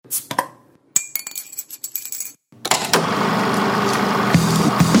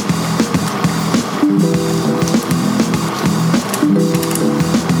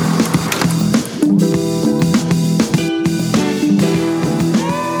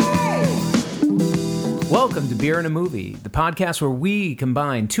Beer and a Movie, the podcast where we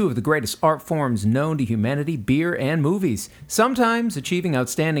combine two of the greatest art forms known to humanity, beer and movies, sometimes achieving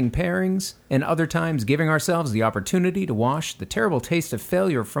outstanding pairings, and other times giving ourselves the opportunity to wash the terrible taste of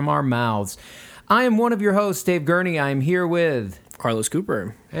failure from our mouths. I am one of your hosts, Dave Gurney. I am here with Carlos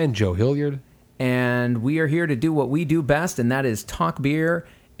Cooper and Joe Hilliard, and we are here to do what we do best, and that is talk beer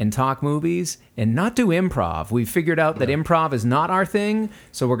and talk movies and not do improv. We've figured out that improv is not our thing,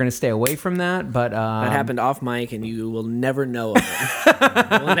 so we're going to stay away from that. But that happened off mic, and you will never know of it.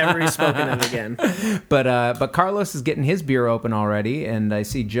 It will never be spoken of again. But Carlos is getting his beer open already, and I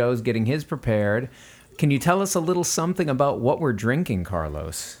see Joe's getting his prepared. Can you tell us a little something about what we're drinking,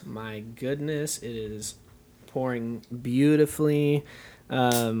 Carlos? My goodness, it is pouring beautifully.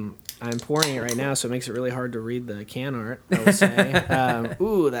 I'm pouring it right now, so it makes it really hard to read the can art, I would say.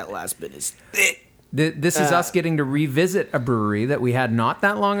 Ooh, that last bit is thick. This is us getting to revisit a brewery that we had not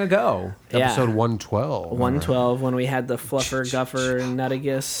that long ago. Episode 112. 112, when we had the Fluffer Guffer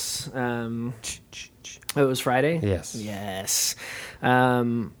Nuttigus. It was Friday? Yes. Yes.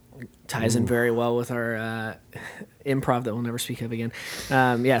 Ties in very well with our improv that we'll never speak of again.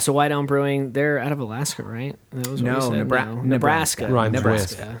 So White Elm Brewing, they're out of Alaska, right? That was what we said. Nebraska.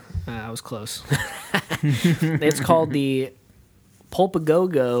 Nebraska. I was close. It's called the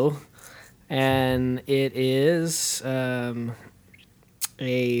Pulpagogo, and it is a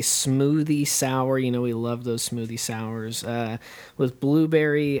smoothie sour. You know, we love those smoothie sours with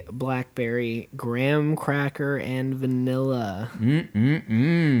blueberry, blackberry, graham cracker, and vanilla.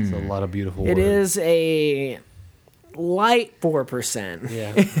 It's a lot of beautiful words. It is a light 4%.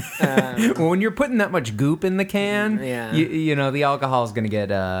 Yeah. Well, when you're putting that much goop in the can, Yeah. you know, the alcohol is going to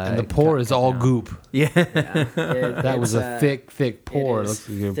get... and the pour is all goop. Yeah. That was a thick pour. It looks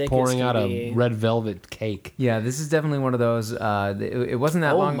like you're thick pouring as out can a be. red velvet cake. Yeah, this is definitely one of those... it wasn't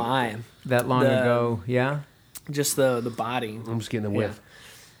that long ago. Yeah? Just the body. I'm just getting a whiff.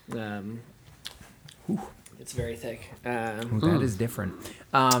 It's very thick. Ooh, that is different.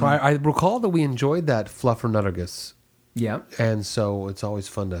 I recall that we enjoyed that Fluffer Nuttigus. Yeah. And so it's always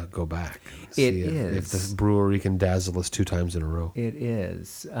fun to go back. It See is. if the brewery can dazzle us 2 times in a row. It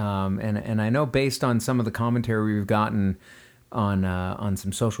is. And I know based on some of the commentary we've gotten on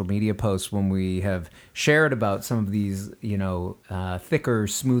some social media posts when we have shared about some of these, thicker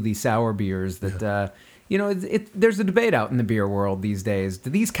smoothie sour beers that, there's a debate out in the beer world these days. Do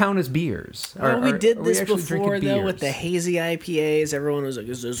these count as beers? Well, we did this actually before, drinking though, with the beers? hazy IPAs. Everyone was like,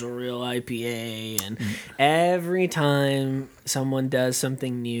 is this a real IPA? And every time someone does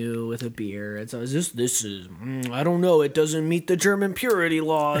something new with a beer, it's always, I don't know, it doesn't meet the German purity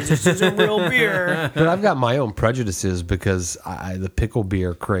laws. This isn't real beer. But I've got my own prejudices because the pickle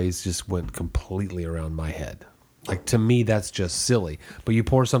beer craze just went completely around my head. Like, to me, that's just silly. But you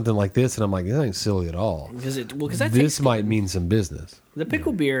pour something like this, and I'm like, this ain't silly at all. Because that This might mean some business. The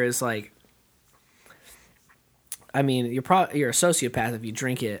pickle beer is like, I mean, you're a sociopath if you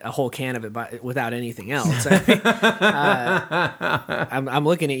drink it, a whole can of it without anything else. I mean, I'm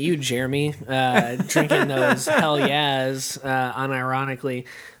looking at you, Jeremy, drinking those hell yeahs, unironically.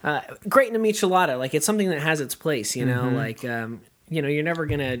 Great in a michelada, like it's something that has its place, you know. Like, you're never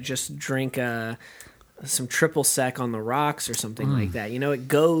gonna just drink some triple sec on the rocks or something like that. It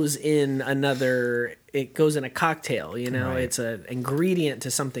goes in a cocktail, Right. It's an ingredient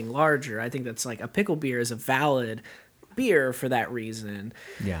to something larger. I think that's like a pickle beer is a valid beer for that reason.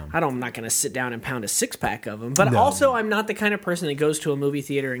 Yeah. I'm not going to sit down and pound a 6-pack of them, but also I'm not the kind of person that goes to a movie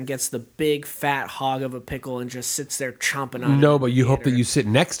theater and gets the big fat hog of a pickle and just sits there chomping on it. No, but you hope that you sit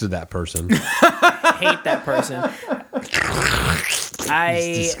next to that person. I hate that person.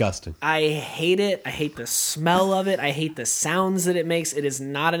 It's disgusting. I hate it. I hate the smell of it. I hate the sounds that it makes. It is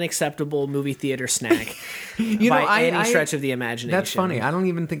not an acceptable movie theater snack by any stretch of the imagination. That's funny. I don't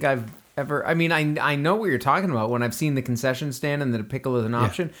even think I've ever... I mean, I know what you're talking about when I've seen the concession stand and that a pickle is an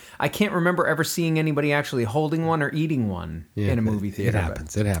option. I can't remember ever seeing anybody actually holding one or eating one in a movie theater. It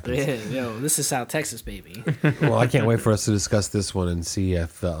happens. It happens. Yeah, this is South Texas, baby. Well, I can't wait for us to discuss this one and see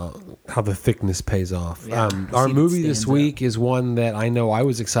if how the thickness pays off. Yeah, our see if it movie this stands week is one that I know I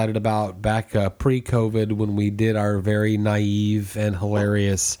was excited about back pre-COVID when we did our very naive and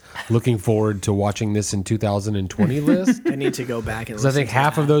hilarious looking forward to watching this in 2020 list. I need to go back and Because I think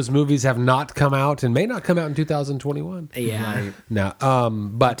half of those movies movies have not come out and may not come out in 2021. Yeah. Right. No,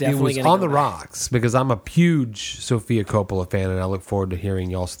 but it Definitely was gonna on go the back. rocks because I'm a huge Sofia Coppola fan, and I look forward to hearing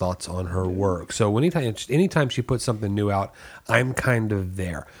y'all's thoughts on her work. So anytime she puts something new out, I'm kind of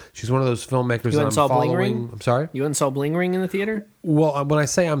there. She's one of those filmmakers You that went I'm and saw Bling following. Ring? I'm sorry. You went and saw Bling Ring in the theater? Well, when I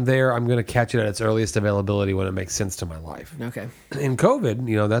say I'm there, I'm going to catch it at its earliest availability when it makes sense to my life. Okay. In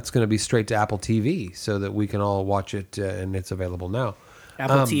COVID, that's going to be straight to Apple TV so that we can all watch it, and it's available now.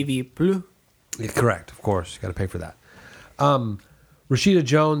 Apple TV Blue. Yeah, correct, of course. You got to pay for that. Rashida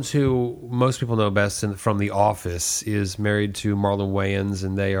Jones, who most people know best from The Office, is married to Marlon Wayans,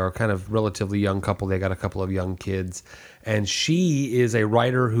 and they are kind of relatively young couple. They got a couple of young kids, and she is a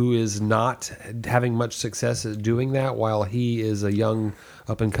writer who is not having much success at doing that, while he is a young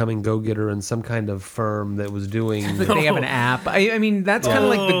up-and-coming go-getter in some kind of firm that was doing They have an app. I mean, that's kind of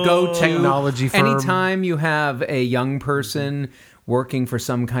like the go-to technology firm. Anytime you have a young person working for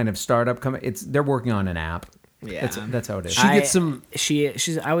some kind of startup company, they're working on an app. Yeah. That's how it is. She gets some-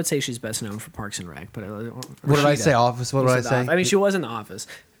 She's. I would say she's best known for Parks and Rec, but What did I say? Office? What did I say? I mean, she was in The Office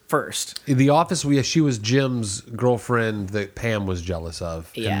first. The Office, she was Jim's girlfriend that Pam was jealous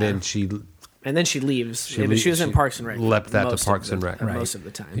of. Yeah. And then she And then she leaves. She was in Parks and Rec. Leapt that most to Parks of and the- Rec. Most of the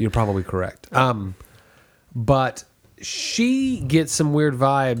time. You're probably correct. But she gets some weird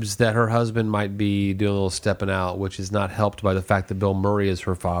vibes that her husband might be doing a little stepping out, which is not helped by the fact that Bill Murray is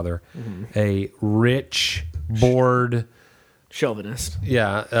her father, a rich, bored, Chauvinist.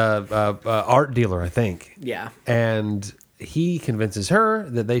 art dealer, I think. Yeah. And he convinces her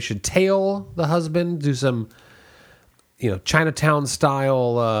that they should tail the husband, do some, Chinatown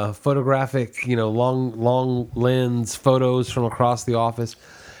style photographic, long lens photos from across the office,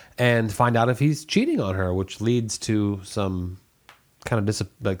 and find out if he's cheating on her, which leads to some kind of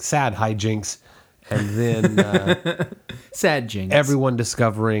sad hijinks, and then Sad jinx. everyone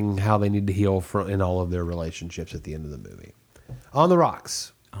discovering how they need to heal in all of their relationships at the end of the movie. On the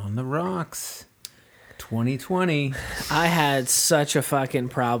Rocks. On the Rocks. 2020. I had such a fucking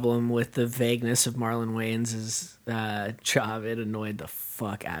problem with the vagueness of Marlon Wayans' job. It annoyed the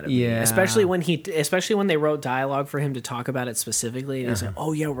fuck out of me. Yeah. Especially when they wrote dialogue for him to talk about it specifically. And he's like,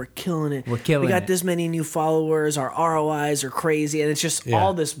 "Oh yeah, we're killing it. We're killing We got it." this many new followers. Our ROIs are crazy." And it's just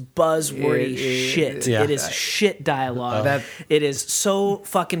all this buzzwordy shit. Yeah. It is shit dialogue. It is so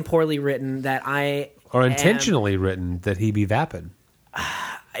fucking poorly written that Or intentionally written that he be vapid.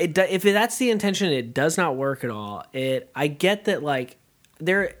 if that's the intention, it does not work at all. I get that, like,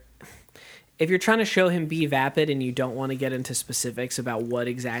 if you're trying to show him be vapid and you don't want to get into specifics about what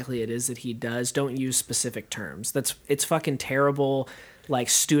exactly it is that he does, don't use specific terms. It's fucking terrible, like,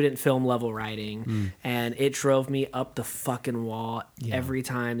 student film level writing, and it drove me up the fucking wall every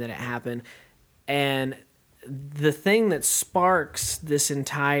time that it happened. And the thing that sparks this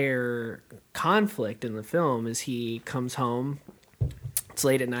entire conflict in the film is he comes home. It's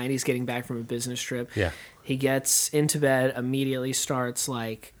late at night. He's getting back from a business trip. Yeah. He gets into bed, immediately starts,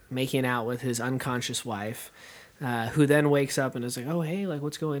 like, making out with his unconscious wife, who then wakes up and is like, "Oh, hey, like,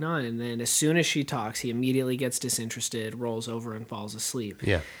 what's going on?" And then as soon as she talks, he immediately gets disinterested, rolls over, and falls asleep.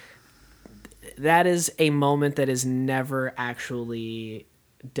 Yeah. That is a moment that is never actually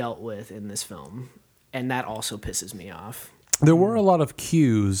dealt with in this film. And that also pisses me off. There were a lot of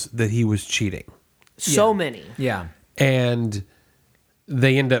cues that he was cheating. So many. Yeah. And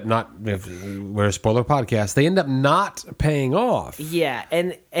they end up we're a spoiler podcast, they end up not paying off. Yeah,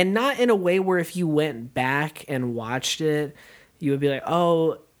 and not in a way where if you went back and watched it, you would be like,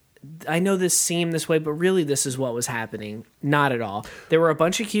 "Oh, I know this seemed this way, but really this is what was happening." Not at all. There were a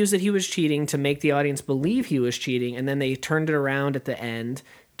bunch of cues that he was cheating to make the audience believe he was cheating, and then they turned it around at the end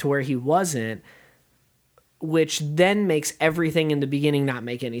to where he wasn't, which then makes everything in the beginning not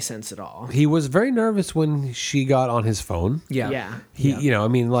make any sense at all. He was very nervous when she got on his phone. Yeah. Yeah.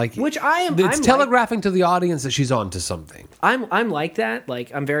 Which it's I'm telegraphing to the audience that she's on to something. I'm like that.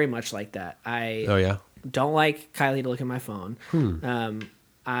 Like, I'm very much like that. I Oh yeah. don't like Kylie to look at my phone. What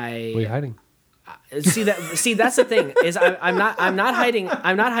are you hiding? See that's the thing is I'm not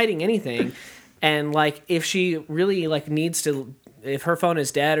hiding anything, and like if she really like needs to, if her phone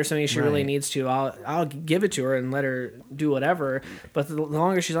is dead or something, she really Right. needs to, I'll give it to her and let her do whatever. But the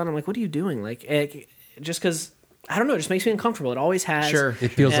longer she's on, I'm like, what are you doing? Like, just because, I don't know, it just makes me uncomfortable. It always has. Sure. It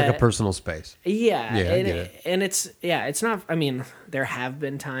feels like a personal space. Yeah, Yeah, I and, get it. and it's not. I mean, there have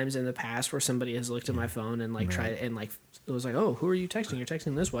been times in the past where somebody has looked at my phone and like tried and like it was like, "Oh, who are you texting? You're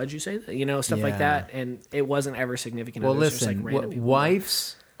texting this. Why'd you say that?" Stuff like Yeah. that, and it wasn't ever significant. Well, It was just, listen, like, random people.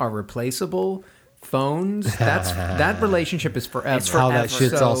 wives are replaceable. phones, that relationship is forever. It's How forever. that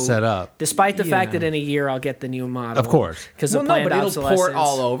shit's all set up. Despite the fact Yeah. that in a year I'll get the new model. Of course. Because Well, no, but it'll port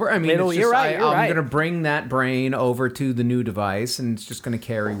all over. I mean, it's you're just, right. You're I'm right. going to bring that brain over to the new device, and it's just going to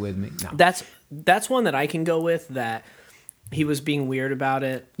carry with me. No. That's one that I can go with, that he was being weird about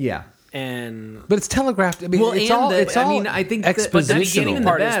it. Yeah. And But it's telegraphed. I mean, Well, it's and all. the, It's I all mean, I think that expositional. the beginning in the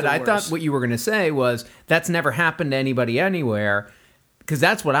part is bed, the I thought worst. what you were going to say was that's never happened to anybody anywhere, because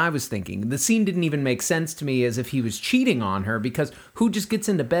that's what I was thinking. The scene didn't even make sense to me as if he was cheating on her, because who just gets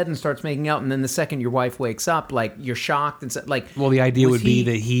into bed and starts making out, and then the second your wife wakes up, like, you're shocked and like. Well, the idea was would be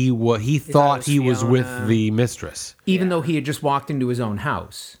that he thought he was with Fiona. the mistress. even though he had just walked into his own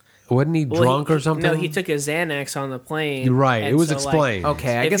house. Wasn't he drunk or something? No, he took a Xanax on the plane. You're right. and It was so, like, explained.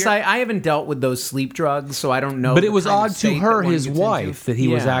 Okay, I If guess you're- I haven't dealt with those sleep drugs, so I don't know. But the it was kind of odd to state her, that one his gets wife, into. that he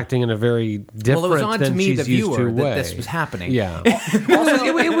was Yeah. acting in a very different Well, it was odd than to me, she's the used to viewer, that way. this was happening. Yeah.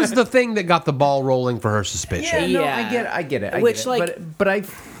 Also, it was the thing that got the ball rolling for her suspicion. Yeah, no, Yeah. I get it. Which, get it. like- but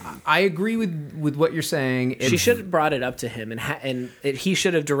I agree with what you're saying. She should have brought it up to him, and he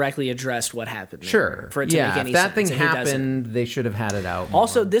should have directly addressed what happened. there Sure. for it to yeah, make any if that sense. thing and he doesn't. happened, they should have had it out.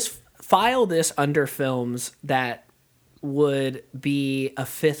 Also, more. file this under films that would be a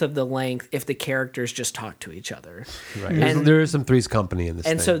fifth of the length if the characters just talk to each other. Right. And- There is some Three's Company in this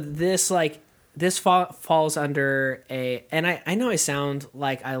And thing. so this falls under a, and I know I sound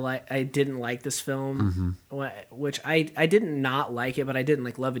like I didn't like this film, which I didn't not like it, but I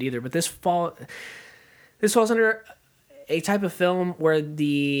didn't love it either. But this falls under a type of film where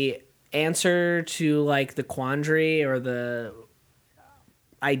the answer to the quandary or the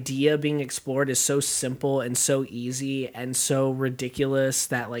idea being explored is so simple and so easy and so ridiculous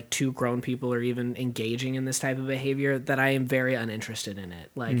that two grown people are even engaging in this type of behavior, that I am very uninterested in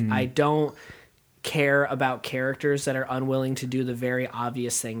it. I don't care about characters that are unwilling to do the very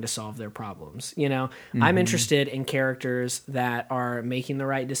obvious thing to solve their problems. I'm interested in characters that are making the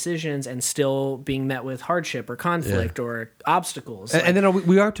right decisions and still being met with hardship or conflict or obstacles. And then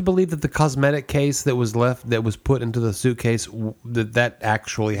we are to believe that the cosmetic case that was put into the suitcase, that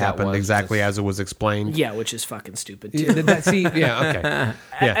actually happened was exactly just- as it was explained. Yeah, which is fucking stupid too. Okay.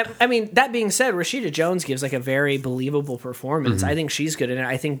 Yeah. I mean, that being said, Rashida Jones gives a very believable performance. I think she's good in it.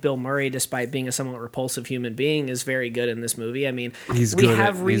 I think Bill Murray, despite being a somewhat repulsive human being, is very good in this movie. I mean, He's we good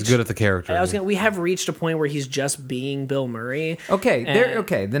have at- reached, he's good at the character. we have reached a point where he's just being Bill Murray. Okay, And-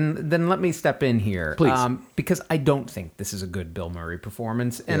 okay. Then let me step in here, Please. because I don't think this is a good Bill Murray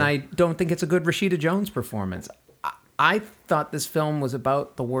performance, and I don't think it's a good Rashida Jones performance. I thought this film was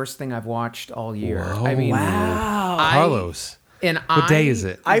about the worst thing I've watched all year. Whoa. I mean, Carlos. And What day is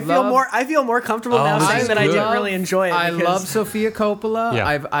it? I feel more comfortable now this saying is that I good. didn't really enjoy it. I because- love Sofia Coppola.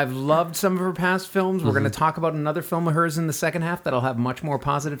 Yeah. I've loved some of her past films. We're going to talk about another film of hers in the second half that I'll have much more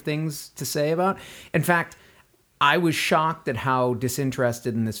positive things to say about. In fact, I was shocked at how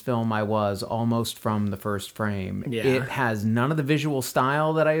disinterested in this film I was almost from the first frame. Yeah. It has none of the visual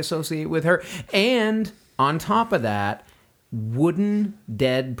style that I associate with her. And on top of that, wooden,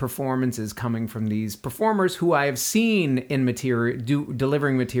 dead performances coming from these performers who I have seen in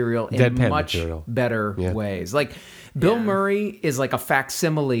delivering material in Deadpan much material. better Yeah. ways. Like Bill Murray is like a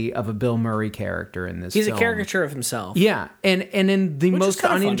facsimile of a Bill Murray character in this He's film. a caricature of himself. Yeah, and in the Which is most kinda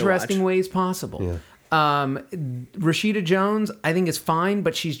fun to uninteresting watch. ways possible. Rashida Jones, I think, is fine,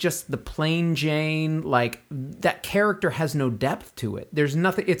 but she's just the plain Jane. That character has no depth to it. There's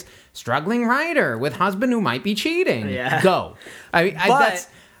nothing. It's struggling writer with husband who might be cheating. Yeah. Go. But That's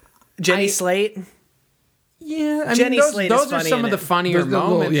Jenny I- Slate. Yeah, I Jenny mean, those, Slate is those are funny some in of the it. funnier There's the little-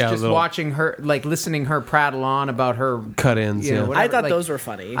 moments. yeah, just little- watching her, listening her prattle on about her Cut-ins, yeah. whatever, I thought those were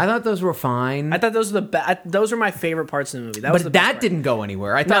funny. I thought those were fine. I thought those were those were my favorite parts of the movie. That was the But best that part. didn't go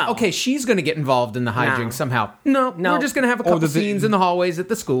anywhere. I thought, No. okay, she's going to get involved in the hijinks No. somehow. No, No. we're just going to have a couple the- scenes in the hallways at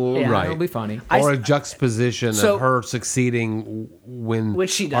the school. Yeah. Right. It'll be funny. Or a juxtaposition So- of her succeeding when Which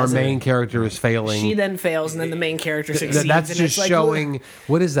she our doesn't. main character is failing. She then fails, and then the main character succeeds. That's and just it's like, showing.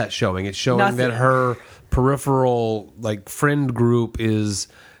 What is that showing? It's showing Nothing. that her peripheral friend group is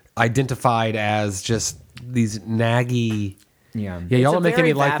identified as just these naggy. Yeah. Yeah, y'all a are making very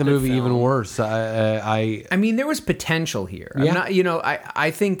me like the vapid movie even film. worse. I I mean, there was potential here. Yeah. I'm not,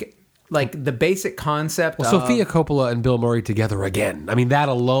 I think the basic concept well, of Sophia Coppola and Bill Murray together again. I mean, that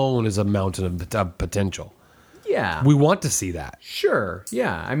alone is a mountain of potential. yeah. We want to see that. Sure.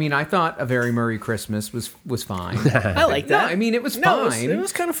 Yeah. I mean, I thought A Very Merry Christmas was fine. I like No, that. I mean, it was No, fine. It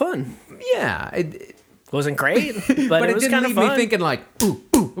was kind of fun. Yeah. Wasn't great, but, But it it was didn't kind of leave fun. me thinking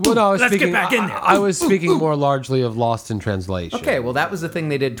ooh, Well, no, I was Let's speaking, get back in there. I was speaking more largely of Lost in Translation. Okay, well, that was the thing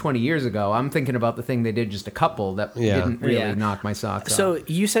they did 20 years ago. I'm thinking about the thing they did just a couple that didn't really knock my socks off. So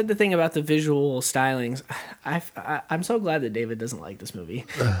you said the thing about the visual stylings. I'm so glad that David doesn't like this movie.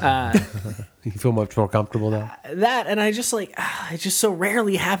 You feel much more comfortable now? That, and I just like, it just so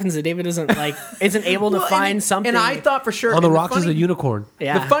rarely happens that David isn't able to Well, find something. And I thought for sure On the and Rocks is a funny- unicorn.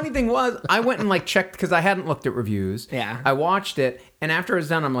 Yeah. The funny thing was, I went and checked because I hadn't looked at reviews. Yeah. I watched it, and after it was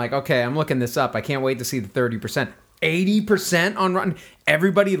done, I'm like, okay, I'm looking this up. I can't wait to see the 30%. 80% on Rotten.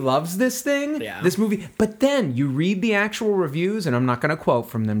 Everybody loves this thing, this movie. But then you read the actual reviews, and I'm not going to quote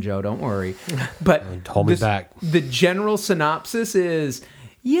from them, Joe. Don't worry. But Hold me back. The general synopsis is,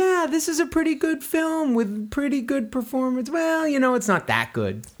 yeah, this is a pretty good film with pretty good performance. Well, it's not that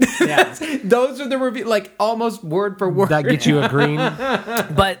good. Yeah. Those are the reviews, almost word for word. That get you a green?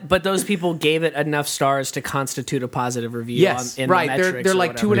 But those people gave it enough stars to constitute a positive review. Yes, in right. The They're metrics or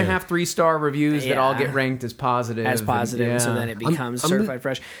like whatever. 2.5, 3-star reviews that all Yeah. get ranked as positive. As positive, and, so then it becomes certified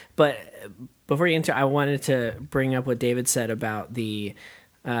fresh. But before you get into, I wanted to bring up what David said about the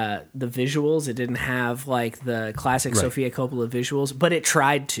visuals. It didn't have the classic Sofia Coppola visuals, but it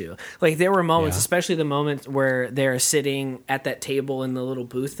tried to. There were moments, especially the moment where they're sitting at that table in the little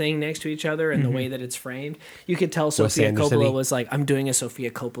booth thing next to each other, and the way that it's framed, you could tell Sofia Anderson-y. Coppola was like, "I'm doing a Sofia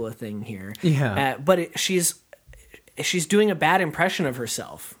Coppola thing here." Yeah. But she's doing a bad impression of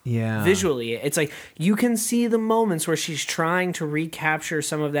herself. Yeah. Visually, it's you can see the moments where she's trying to recapture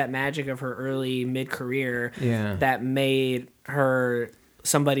some of that magic of her early mid-career that made her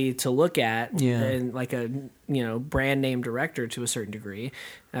somebody to look at and a brand name director to a certain degree.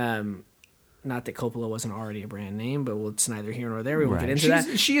 Not that Coppola wasn't already a brand name, but it's neither here nor there. We won't get into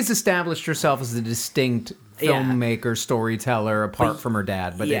that. She has established herself as a distinct filmmaker, storyteller, apart from her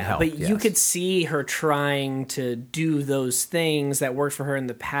dad, but it helped. But you could see her trying to do those things that worked for her in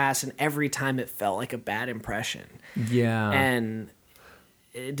the past, and every time it felt like a bad impression. Yeah. And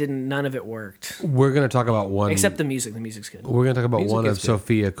it didn't. None of it worked. We're going to talk about one. Except the music. The music's good. We're going to talk about Music one is of good.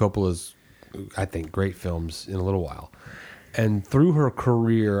 Sofia Coppola's, I think, great films in a little while. And through her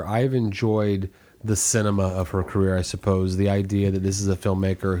career, I've enjoyed the cinema of her career, I suppose. The idea that this is a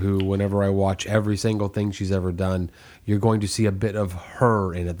filmmaker who, whenever I watch every single thing she's ever done, you're going to see a bit of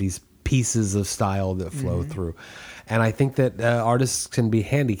her in it, these pieces of style that flow through. And I think that artists can be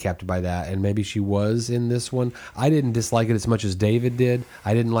handicapped by that, and maybe she was in this one. I didn't dislike it as much as David did.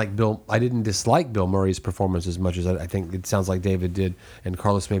 I didn't dislike Bill Murray's performance as much as I think it sounds like David did, and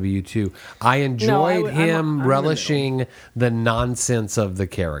Carlos, maybe you too. I enjoyed him I'm relishing the nonsense of the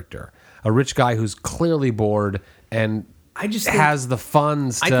character. A rich guy who's clearly bored and I just think- has the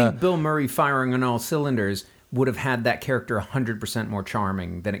funds to... I think Bill Murray firing on all cylinders would have had that character 100% more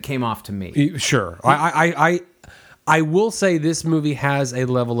charming than it came off to me. Sure. I will say this movie has a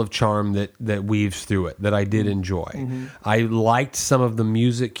level of charm that weaves through it that I did enjoy. Mm-hmm. I liked some of the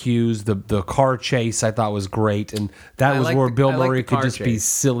music cues. The car chase I thought was great, and that was where Bill Murray could just be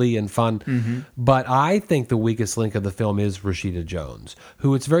silly and fun. Mm-hmm. But I think the weakest link of the film is Rashida Jones,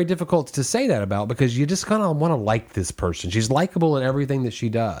 who it's very difficult to say that about because you just kind of want to like this person. She's likable in everything that she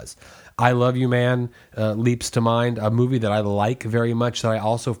does. I Love You Man leaps to mind, a movie that I like very much that I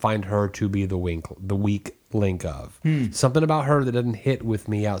also find her to be the weak link of. Something about her that doesn't hit with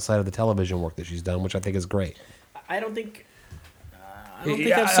me outside of the television work that she's done, which I think is great. I don't think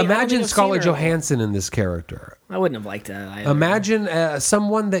I've seen. Imagine Scarlett Johansson. Johansson in this character. I wouldn't have liked that either. Imagine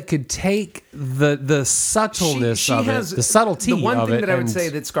someone that could take the subtleness of it, the subtlety of it. The one thing that I would and say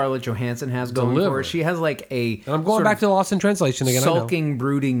that Scarlett Johansson has going deliver. for her, she has like a. And I'm going back to Lost in Translation again. sulking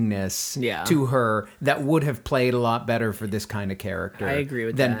broodingness to her that would have played a lot better for this kind of character. I agree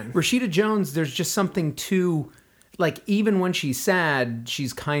with than that. Rashida Jones, there's just something too, even when she's sad,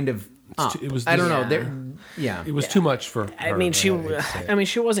 she's kind of up. It was I don't just- know. It was too much for her. I mean, she say.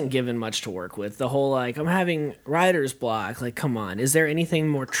 she wasn't given much to work with. The whole I'm having writer's block. Come on, is there anything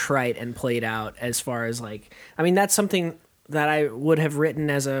more trite and played out as far as that's something that I would have written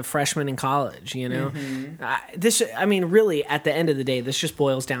as a freshman in college. Really, at the end of the day, this just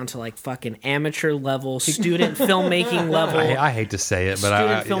boils down to fucking amateur level, student filmemaking level. I hate to say it, but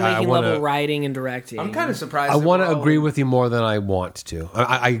student I filmmaking wanna, level writing and directing. I'm kind of surprised. I that want we're to all- agree with you more than I want to.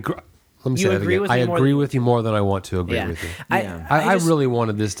 Let me say that agree again. with I me more agree than- with you more than I want to agree Yeah. with you. I I just- really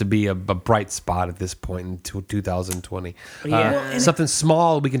wanted this to be a bright spot at this point in 2020. Yeah. Well, and- something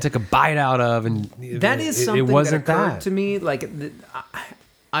small we can take a bite out of, and That is something it wasn't that occurred that. to me.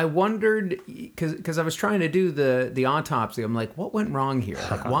 I wondered because I was trying to do the autopsy. I'm like, what went wrong here?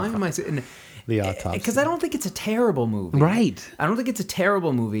 Why am I? And The autopsy. Because I don't think it's a terrible movie. Right. I don't think it's a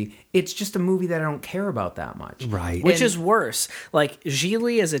terrible movie. It's just a movie that I don't care about that much. Right. Which is worse. Like,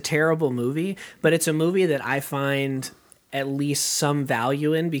 Gigli is a terrible movie, but it's a movie that I find at least some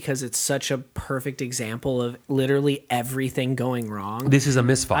value in because it's such a perfect example of literally everything going wrong. This is a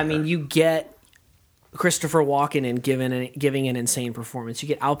misfire. I mean, you get Christopher Walken in giving an insane performance. You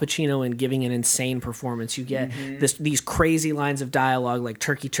get Al Pacino in giving an insane performance. You get these crazy lines of dialogue like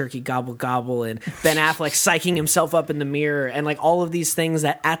 "turkey, turkey, gobble, gobble," and Ben Affleck psyching himself up in the mirror, and like all of these things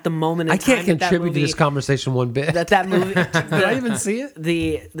that at the moment in I can't time contribute to this conversation one bit. that movie Did I even see it?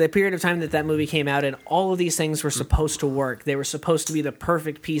 the period of time that movie came out, and all of these things were supposed to work. They were supposed to be the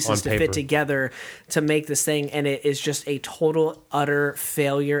perfect pieces On to paper. fit together to make this thing, and it is just a total utter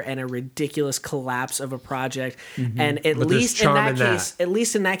failure and a ridiculous collapse of a project. And But there's least in charm that in that. case, at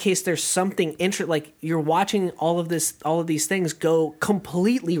least in that case, there's something like you're watching all of these things go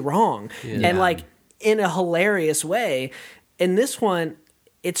completely wrong, and like in a hilarious way. In this one,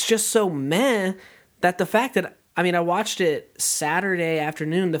 it's just so meh that the fact that I watched it Saturday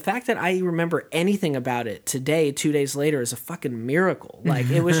afternoon. The fact that I remember anything about it today, 2 days later, is a fucking miracle. Like,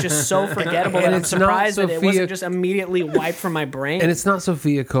 it was just so forgettable that I'm it's not surprised that it Sophia- wasn't just immediately wiped from my brain. And it's not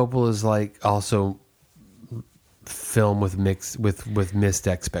Sofia Coppola's like also film with missed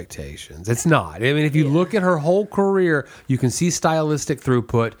expectations. It's not. I mean, if you look at her whole career, you can see stylistic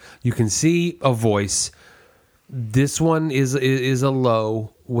throughput. You can see a voice. This one is a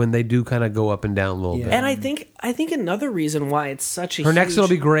low when they do kind of go up and down a little bit. And I think another reason why it's such a Her next huge, will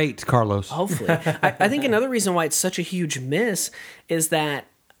be great, Carlos. hopefully. I think another reason why it's such a huge miss is that,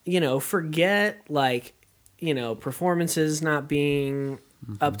 forget like, performances not being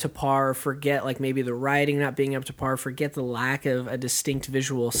up to par, forget like maybe the writing not being up to par, forget the lack of a distinct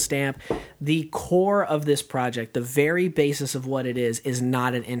visual stamp. The core of this project, the very basis of what it is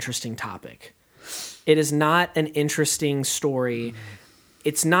not an interesting topic. It is not an interesting story.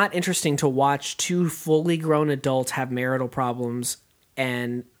 It's not interesting to watch two fully grown adults have marital problems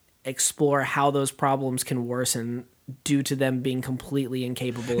and explore how those problems can worsen due to them being completely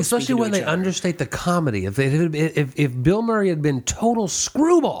incapable of Especially speaking to when they each other. understate the comedy. If Bill Murray had been total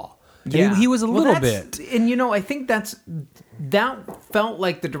screwball, and he was a little bit. And I think that felt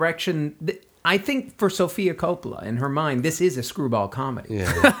like the direction. I think for Sofia Coppola, in her mind, this is a screwball comedy.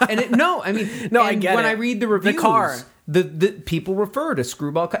 Yeah. And I get when it. I read the reviews, The car. the people refer to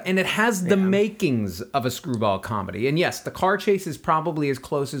screwball, and it has the makings of a screwball comedy. And yes, the car chase is probably as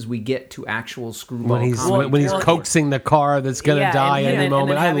close as we get to actual screwball When he's comedy. when he's coaxing the car that's going to die any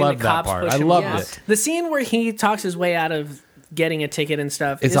moment. I love that part. I loved it. The scene where he talks his way out of getting a ticket and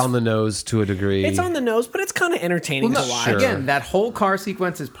stuff. It's on the nose to a degree. It's on the nose, but it's kind of entertaining to watch. Sure. Again, that whole car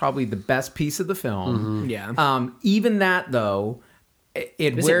sequence is probably the best piece of the film. Yeah. Even that, though, it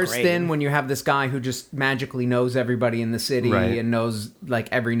Isn't wears great. thin when you have this guy who just magically knows everybody in the city Right. and knows like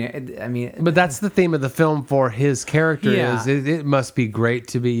every. I mean, But that's the theme of the film for his character Yeah. is it must be great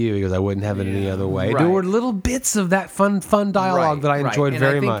to be you because I wouldn't have it any other way. Right. There were little bits of that fun dialogue that I enjoyed And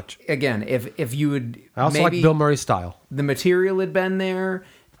very think, much. Again, if you would, I also maybe like Bill Murray's style. the material had been there,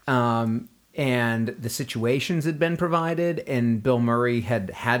 and the situations had been provided, and Bill Murray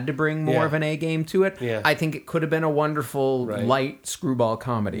had to bring more Yeah. of an A game to it. Yeah. I think it could have been a wonderful Right. light screwball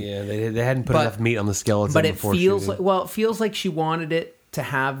comedy. Yeah, they hadn't put But- enough meat on the skeleton But it before feels shooting. it feels like she wanted it to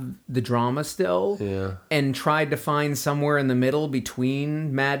have the drama still, Yeah. and tried to find somewhere in the middle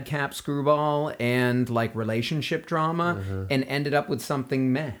between madcap screwball and like relationship drama, Mm-hmm. and ended up with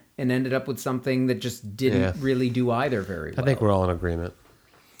something meh, and ended up with something that just didn't Yeah. really do either very well. I think we're all in agreement.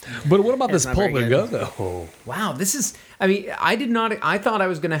 But what about this not pulp very and good. go-go? Wow, this is. I mean, I thought I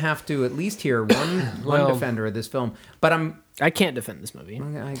was going to have to at least hear one Well- defender of this film, but I can't defend this movie.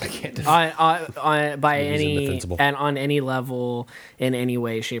 I can't. By It is any indefensible. and on any level, in any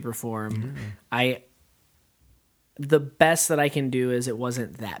way, shape, or form. The best that I can do is it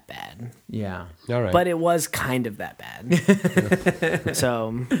wasn't that bad, Yeah. All right. but it was kind of that bad.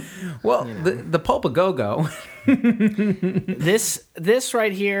 So Well, the Pulp a Go Go. this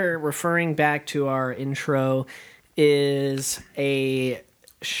right here, referring back to our intro, is a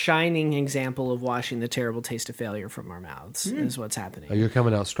shining example of washing the terrible taste of failure from our mouths. Is what's happening. Oh, you're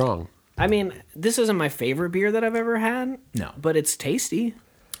coming out strong. I mean, this isn't my favorite beer that I've ever had. No. But it's tasty.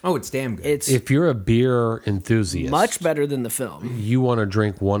 Oh, it's damn good. It's If you're a beer enthusiast, much better than the film. you want to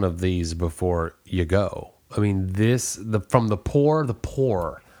drink one of these before you go. I mean, from the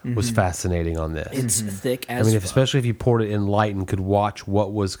pour was fascinating on this. It's thick I as mean, fuck. especially if you poured it in light and could watch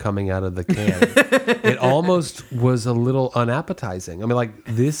what was coming out of the can, it almost was a little unappetizing. I mean, like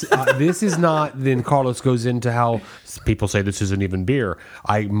this is not. Then Carlos goes into how people say this isn't even beer.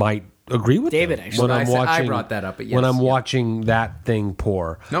 I might agree with David, them actually. when I'm watching. I brought that up, but yes, when I'm yeah. watching that thing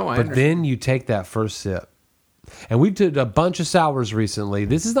pour. No, I But understand. then you take that first sip, and we did a bunch of sours recently.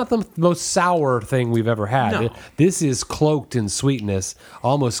 This is not the most sour thing we've ever had. No. This is cloaked in sweetness,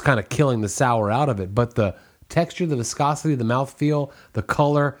 almost kind of killing the sour out of it. But the texture, the viscosity, the mouthfeel, the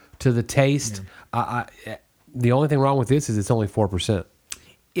color to the taste. The only thing wrong with this is it's only 4%.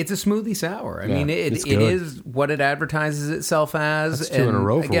 It's a smoothie sour. I Yeah, mean, it's it good. is what it advertises itself as. That's 2 in a And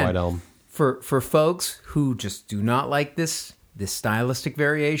row for again, White Elm. For folks who just do not like this stylistic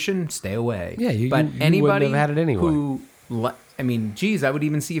variation, stay away. Yeah, you but wouldn't anybody have had it anyway. who, I mean, geez, I would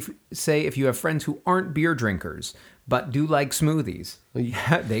even say if you have friends who aren't beer drinkers but do like smoothies,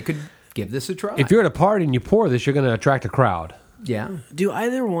 they could give this a try. If you're at a party and you pour this, you're going to attract a crowd. yeah. Do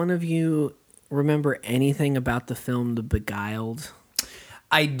either one of you remember anything about the film The Beguiled?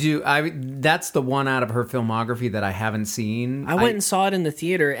 I do. That's the one out of her filmography that I haven't seen. I went and saw it in the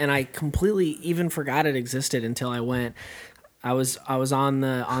theater, and I completely even forgot it existed until I went. I was on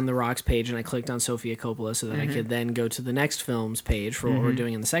the Rocks page, and I clicked on Sofia Coppola so that I could then go to the next films page for what we're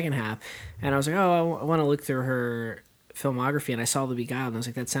doing in the second half. And I was like, oh, I want to look through her filmography, and I saw The Beguiled, and I was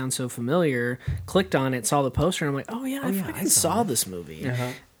like, that sounds so familiar. Clicked on it, saw the poster, and I'm like, oh yeah, I fucking saw this movie.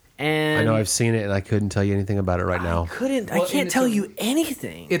 And I know I've seen it, and I couldn't tell you anything about it right now. I Well, can't and tell it's a- you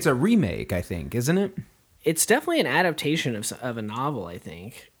anything. It's a remake, I think, isn't it? It's definitely an adaptation of a novel, I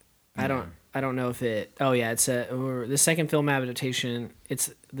think. I don't know if it. Oh yeah, it's the second film adaptation.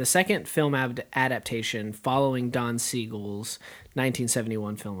 It's the second film adaptation following Don Siegel's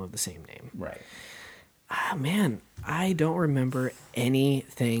 1971 film of the same name. Right. Ah man, I don't remember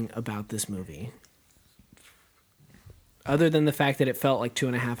anything about this movie. Other than the fact that it felt like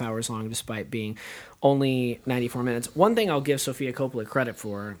 2.5 hours long, despite being only 94 minutes. One thing I'll give Sofia Coppola credit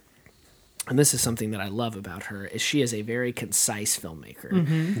for, and this is something that I love about her, is she is a very concise filmmaker.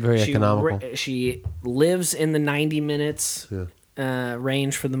 Very economical. She lives in the 90 minutes Yeah.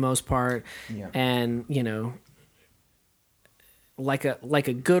 range for the most part, Yeah. and like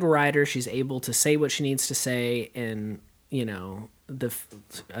a good writer, she's able to say what she needs to say in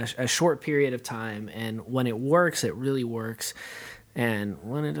a short period of time, and when it works, it really works, and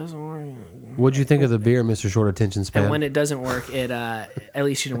when it doesn't work, What'd you think of the beer, Mr. Short Attention Span? and when it doesn't work, it at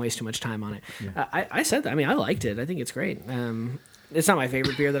least you didn't waste too much time on it. I said that. I mean, I liked it. I think it's great. It's not my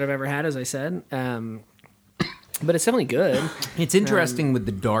favorite beer that I've ever had, as I said, but it's definitely good. It's interesting with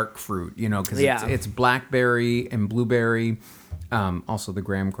the dark fruit, because Yeah. it's blackberry and blueberry, also the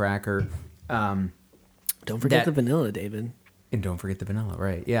graham cracker. Don't forget the vanilla, David. And don't forget the vanilla,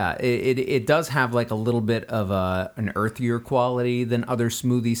 right? Yeah, it does have like a little bit of an earthier quality than other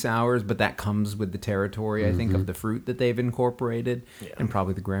smoothie sours, but that comes with the territory, I think, of the fruit that they've incorporated, and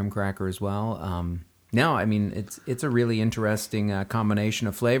probably the graham cracker as well. No, I mean it's a really interesting combination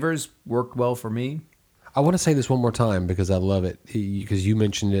of flavors. Worked well for me. I want to say this one more time because I love it. Because you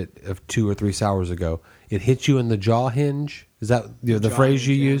mentioned it 2 or 3 sours ago. It hits you in the jaw hinge. Is that the phrase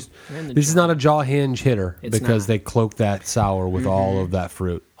you hinge, yeah. used? In the This is jaw. not a jaw hinge hitter It's because not. they cloak that sour with all of that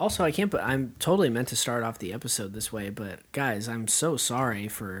fruit. Also, I'm totally meant to start off the episode this way, but guys, I'm so sorry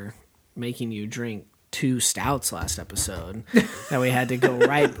for making you drink 2 stouts last episode. That we had to go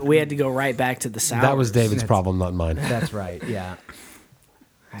right back to the sours. That was David's problem, not mine. That's right. Yeah.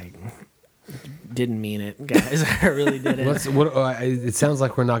 I didn't mean it, guys. I really didn't. It sounds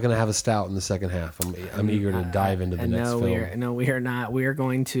like we're not going to have a stout in the second half. I'm eager to dive into the next film. We are not. We are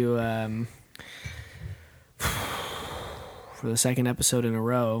going to for the second episode in a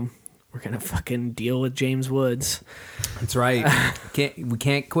row, we're gonna fucking deal with James Woods. That's right. We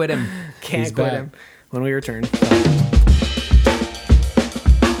can't quit him. Can't He's quit back. him when we return.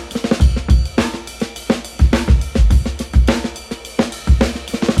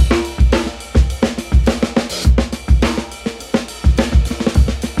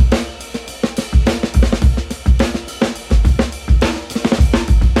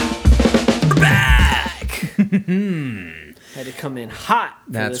 Had to come in hot.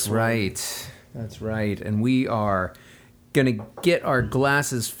 For That's this one. right. That's right. And we are going to get our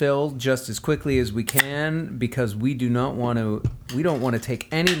glasses filled just as quickly as we can because we don't want to take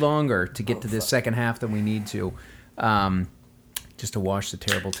any longer to get to this second half than we need to. Just to wash the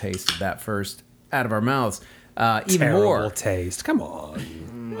terrible taste of that first out of our mouths. Even Terrible more. taste. Come on.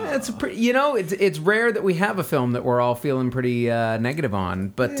 It's it's rare that we have a film that we're all feeling pretty negative on,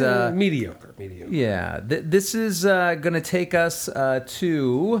 but Mediocre. yeah, this is going to take us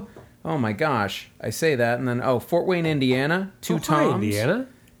to, oh my gosh, I say that, and then, Fort Wayne, Indiana, Two Toms Indiana.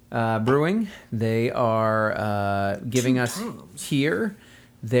 Brewing. They are giving us Toms. here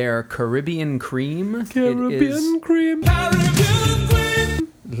their Caribbean Cream. It is Caribbean cream.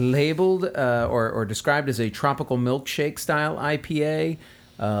 labeled or described as a tropical milkshake style IPA.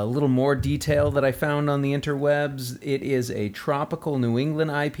 A little more detail that I found on the interwebs. It is a tropical New England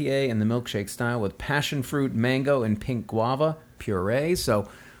IPA in the milkshake style with passion fruit, mango, and pink guava puree. So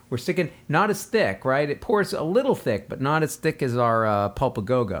we're sticking, not as thick, right? It pours a little thick, but not as thick as our Pulp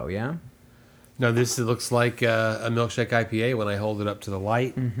Go, yeah? No, this looks like a milkshake IPA when I hold it up to the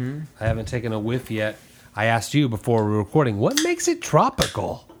light. Mm-hmm. I haven't taken a whiff yet. I asked you before we were recording, what makes it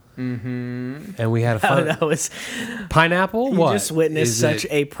tropical? Mm-hmm. And we had a fun... That was Pineapple? you What? just witnessed Is such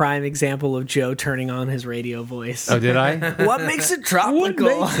it- a prime example of Joe turning on his radio voice. Oh, did I? What makes it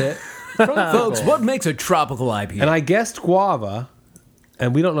tropical? Folks, what makes a tropical IPA? And I guessed guava,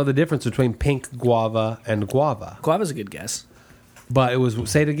 and we don't know the difference between pink guava and guava. Guava's a good guess. But it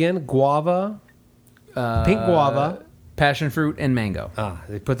was, say it again, guava, pink guava. Passion fruit and mango.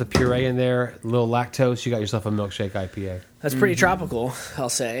 They put the puree in there, a little lactose, you got yourself a milkshake IPA. That's pretty tropical, I'll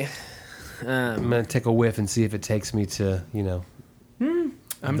say. I'm going to take a whiff and see if it takes me to, I'm the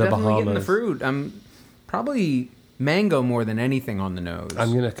definitely getting the Bahamas. fruit. I'm probably mango more than anything on the nose.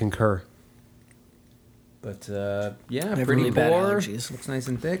 I'm going to concur. But yeah, have pretty really bad pour. allergies. Looks nice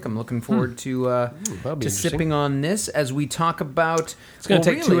and thick. I'm looking forward to that'll be interesting. sipping on this as we talk about. It's going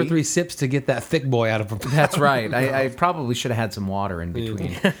to take 2 or 3 sips to get that thick boy out of him. That's right. I probably should have had some water in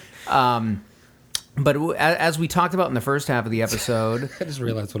between. But as we talked about in the first half of the episode, I just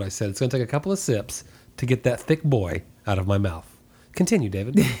realized what I said. It's going to take a couple of sips to get that thick boy out of my mouth. Continue,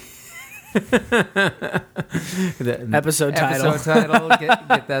 David. the Episode title.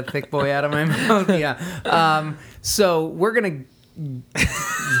 get that thick boy out of my mouth. Yeah. So we're gonna.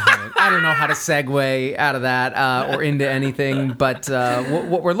 I don't know how to segue out of that or into anything, but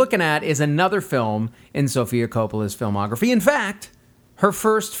what we're looking at is another film in Sofia Coppola's filmography. In fact, her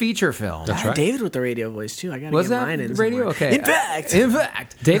first feature film. That's right. David with the radio voice, too. I got to Was get that mine in radio? somewhere. Okay. In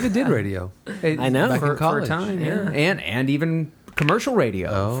fact, David did radio. I know. Back in for a college. time, yeah, and even commercial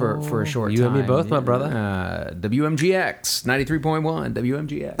radio for a short you time. and me both, my brother. WMGX 93.1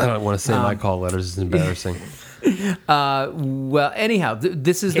 WMGX. I don't want to say my call letters. It's embarrassing. Well, anyhow,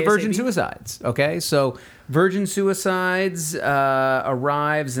 this is the Virgin KSAB? Suicides. Okay, so Virgin Suicides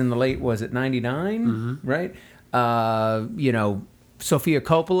arrives in the late, was it 99? Right? Sofia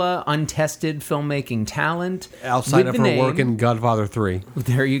Coppola, untested filmmaking talent. Outside with of the her work in Godfather 3.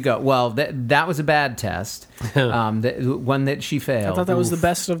 There you go. Well, that was a bad test. One that she failed. I thought that was the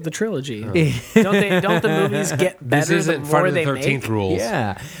best of the trilogy. Don't the movies get This better the isn't more Friday the they 13th make? rules.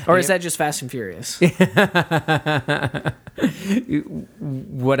 Yeah. Or is that just Fast and Furious?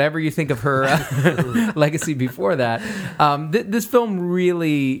 Whatever you think of her legacy before that, this film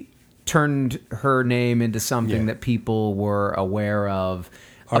really turned her name into something that people were aware of,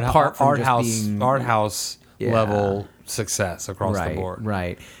 apart from just being art house Yeah. level success across the board.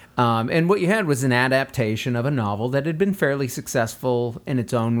 Right. And what you had was an adaptation of a novel that had been fairly successful in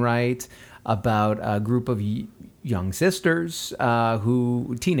its own right, about a group of young sisters,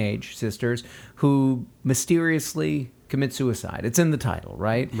 teenage sisters, who mysteriously commit suicide. It's in the title,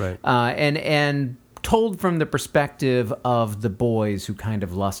 right? Right. And told from the perspective of the boys who kind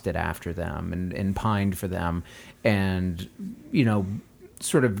of lusted after them and pined for them, and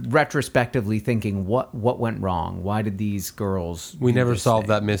sort of retrospectively thinking what went wrong. Why did these girls? We do never this solved thing?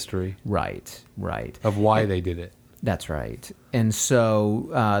 that mystery Right. of why they did it. That's right. And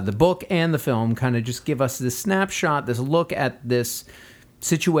so the book and the film kind of just give us this snapshot, this look at this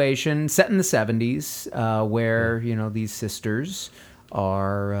situation set in the 70s, where these sisters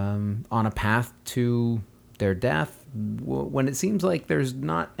are on a path to their death, when it seems like there's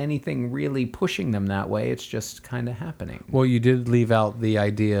not anything really pushing them that way. It's just kind of happening. Well, you did leave out the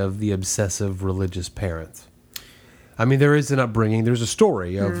idea of the obsessive religious parents. I mean, there is an upbringing. There's a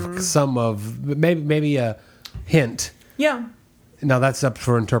story of maybe a hint. Yeah. Now, that's up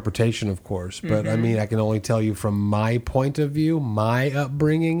for interpretation, of course. But, I mean, I can only tell you from my point of view, my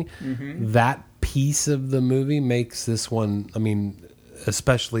upbringing, that piece of the movie makes this one,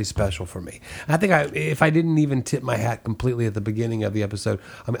 especially special for me. I think if I didn't even tip my hat completely at the beginning of the episode,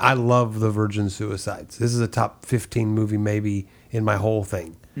 I love the Virgin Suicides. This is a top 15 movie maybe in my whole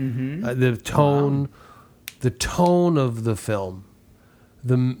thing. The tone of the film,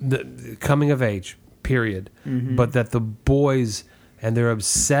 the coming of age, period. But that the boys and their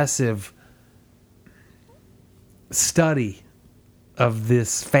obsessive study of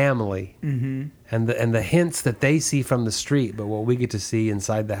this family and the hints that they see from the street, but what we get to see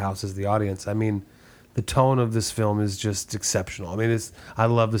inside the house as the audience. I mean, the tone of this film is just exceptional. I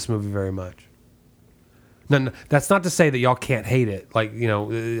love this movie very much. No, that's not to say that y'all can't hate it. I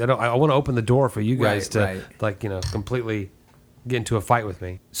want to open the door for you guys Right. completely get into a fight with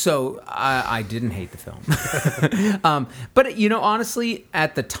me. So I didn't hate the film, but honestly,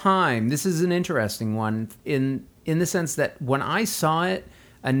 at the time, this is an interesting one in the sense that when I saw it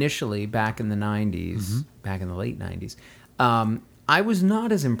initially back in the '90s, back in the late '90s, I was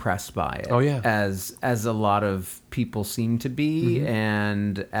not as impressed by it as a lot of people seem to be,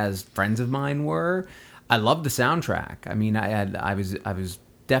 and as friends of mine were. I loved the soundtrack. I mean, I was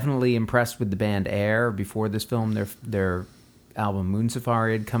definitely impressed with the band Air before this film. Their album Moon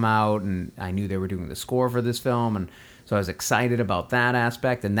Safari had come out, and I knew they were doing the score for this film, and so I was excited about that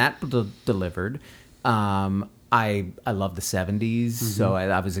aspect, and that delivered. I love the 70s, so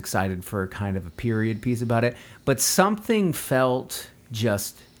I was excited for kind of a period piece about it, but something felt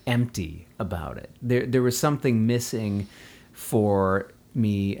just empty about it. There was something missing for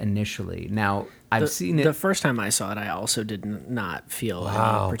me initially. Now, I've seen it. The first time I saw it, I also did not feel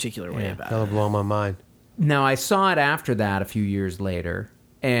any particular way about it. That'll blow my mind. Now, I saw it after that a few years later,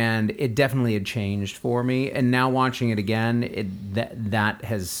 and it definitely had changed for me. And now watching it again, that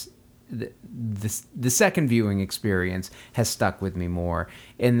has the second viewing experience has stuck with me more.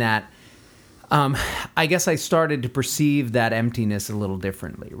 In that, I guess I started to perceive that emptiness a little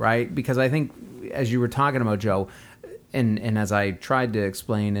differently, right? Because I think, as you were talking about, Joe, and as I tried to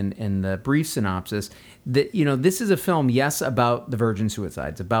explain in the brief synopsis, that this is a film, yes, about the virgin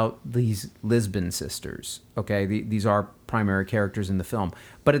suicides, about these Lisbon sisters. Okay, these are primary characters in the film,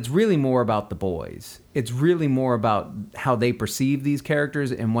 but it's really more about the boys. It's really more about how they perceive these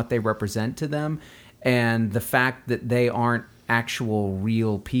characters and what they represent to them, and the fact that they aren't actual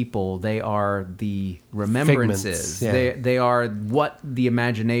real people. They are the remembrances. Figments, They are what the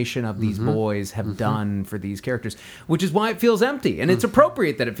imagination of these boys have done for these characters, which is why it feels empty, and it's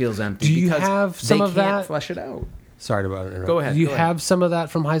appropriate that it feels empty. Do you because have some they of can't that? flesh it out. Sorry to interrupt. Go ahead. Do you go ahead. have some of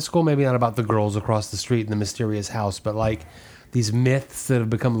that from high school? Maybe not about the girls across the street in the mysterious house, but like these myths that have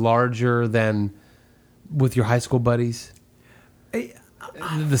become larger than with your high school buddies?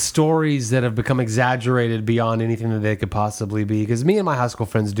 The stories that have become exaggerated beyond anything that they could possibly be. Because me and my high school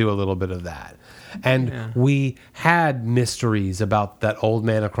friends do a little bit of that. And we had mysteries about that old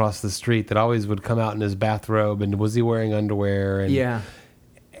man across the street that always would come out in his bathrobe, and was he wearing underwear? And,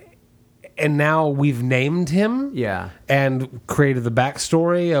 and now we've named him and created the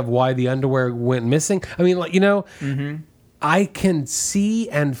backstory of why the underwear went missing. I mean, like, I can see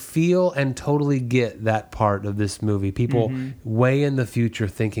and feel and totally get that part of this movie. People way in the future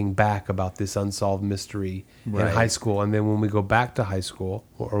thinking back about this unsolved mystery in high school. And then when we go back to high school,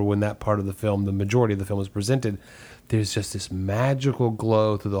 or when that part of the film, the majority of the film is presented, there's just this magical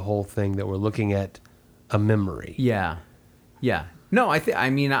glow to the whole thing that we're looking at a memory. Yeah. No,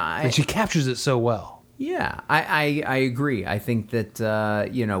 and she captures it so well. Yeah, I agree. I think that,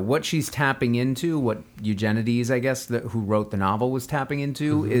 what she's tapping into, what Eugenides, I guess, who wrote the novel, was tapping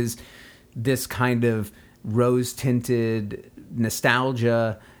into, is this kind of rose-tinted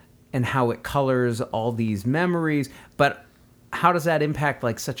nostalgia and how it colors all these memories. But how does that impact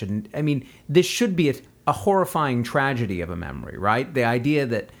this should be a horrifying tragedy of a memory, right? The idea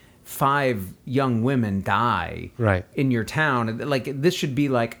that 5 young women die in your town, like this should be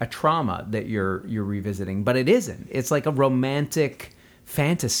like a trauma that you're revisiting, but it isn't. It's like a romantic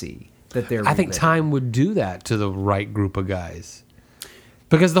fantasy that they're I think time would do that to the right group of guys,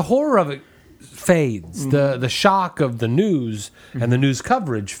 because the horror of it fades. The shock of the news and the news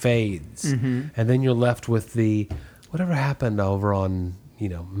coverage fades, and then you're left with the whatever happened over on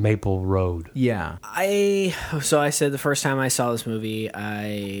Maple Road. Yeah. So I said the first time I saw this movie,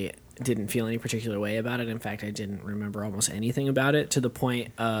 I didn't feel any particular way about it. In fact, I didn't remember almost anything about it, to the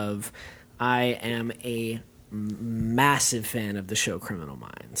point of I am a massive fan of the show Criminal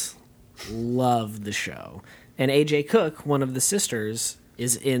Minds. Love the show. And AJ Cook, one of the sisters,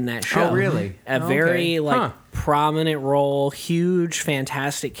 is in that show. Oh, really? Very prominent role, huge,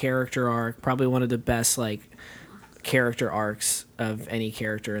 fantastic character arc, probably one of the best character arcs of any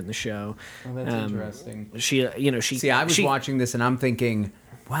character in the show. Oh, that's interesting. I was watching this and I'm thinking,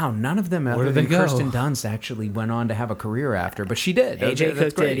 wow, none of them other than Kirsten Dunst actually went on to have a career after, but she did. AJ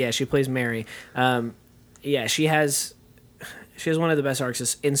Cook did, yeah. She plays Mary. She has one of the best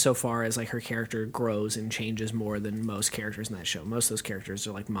arcs insofar as her character grows and changes more than most characters in that show. Most of those characters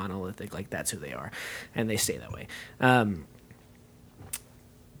are monolithic, that's who they are, and they stay that way.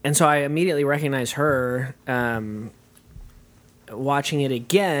 And so I immediately recognized her watching it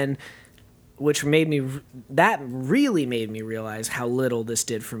again, which really made me realize how little this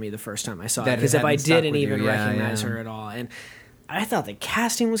did for me the first time I saw it. Because if I didn't even recognize her at all. And I thought the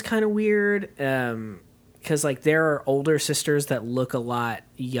casting was kind of weird, because there are older sisters that look a lot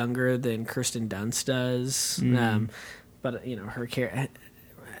younger than Kirsten Dunst does. but her character.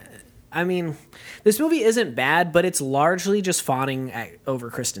 I mean, this movie isn't bad, but it's largely just fawning over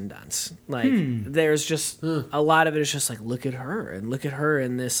Kristen Dunst. Like, there's just a lot of it is just like, look at her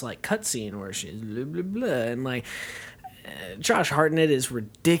in this like cutscene where she's blah blah blah, and like Josh Hartnett is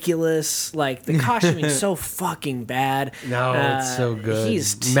ridiculous. Like the costuming's so fucking bad. No, it's so good.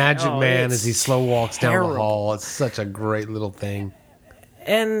 He's Magic Man as he slow walks down terrible. the hall. It's such a great little thing.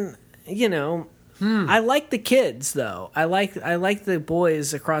 And I like the kids though. I like the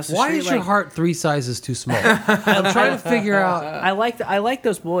boys across the Why street. is your heart 3 sizes too small? I'm trying to figure out. I like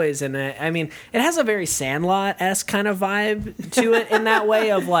those boys, and I mean, it has a very Sandlot-esque kind of vibe to it in that way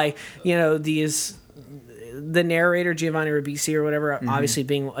of like the narrator Giovanni Ribisi or whatever, obviously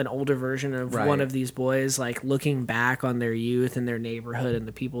being an older version of one of these boys, like looking back on their youth and their neighborhood and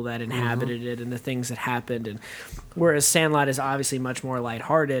the people that inhabited it and the things that happened. And whereas Sandlot is obviously much more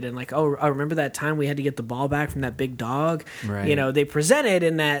lighthearted and like, oh, I remember that time we had to get the ball back from that big dog. Right. They presented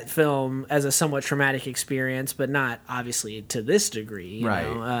in that film as a somewhat traumatic experience, but not obviously to this degree. You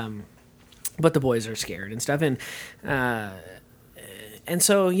know? But the boys are scared and stuff, and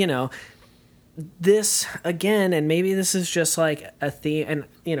so this again, and maybe this is just like a theme,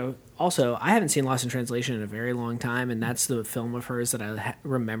 and also I haven't seen Lost in Translation in a very long time, and that's the film of hers that I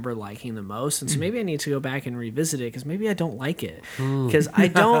remember liking the most, and so maybe I need to go back and revisit it because maybe I don't like it because I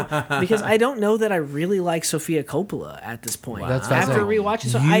don't know that I really like Sofia Coppola at this point. That's after fascinating.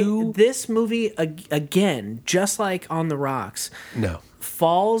 rewatching, so this movie again, just like On the Rocks,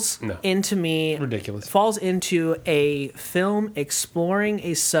 falls into me Ridiculous. falls into a film exploring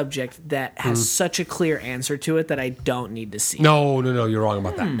a subject that has such a clear answer to it that I don't need to see. No, you're wrong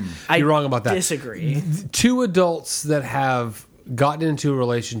about that. You're wrong about that. Disagree. Two adults that have gotten into a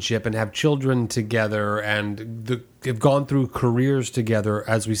relationship and have children together and have gone through careers together,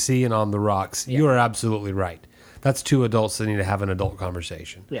 as we see in On the Rocks. You are absolutely right. That's two adults that need to have an adult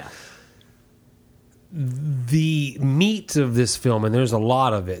conversation. Yeah. The meat of this film, and there's a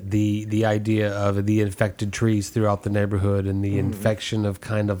lot of it, the idea of the infected trees throughout the neighborhood and the infection of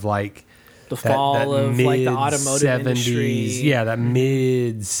kind of like The fall of like the automotive industry. Yeah, that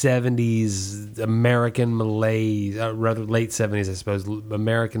mid-70s American malaise, rather late 70s, I suppose,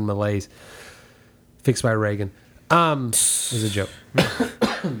 American malaise fixed by Reagan. It was a joke.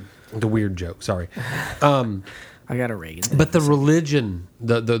 The weird joke, sorry. I got a Reagan thing. But the religion,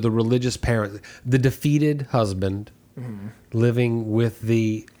 the religious parent, the defeated husband living with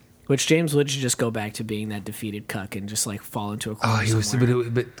the... Which James would just go back to being that defeated cuck and just like fall into a corner he was, somewhere.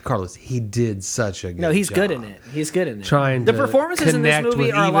 but Carlos, he did such a good No, he's job. good in it. He's good in it. Trying the to performances in this connect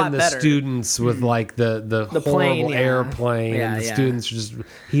movie with are a even lot the better. students with like the plane, horrible yeah. airplane, Yeah, and the yeah. students just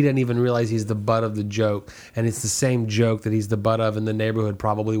he didn't even realize he's the butt of the joke, and it's the same joke that he's the butt of in the neighborhood,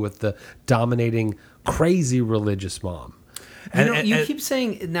 probably with the dominating crazy religious mom. You keep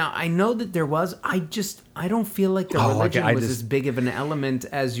saying, now I know that there was, I don't feel like the religion was as big of an element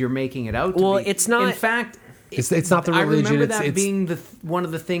as you're making it out to Well, be. it's not- In fact, It's not the religion. I remember that it's being one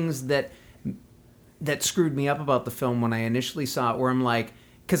of the things that screwed me up about the film when I initially saw it, where I'm like,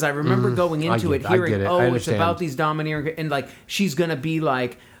 because I remember going into it hearing, I it's understand. about these domineering, and like she's gonna be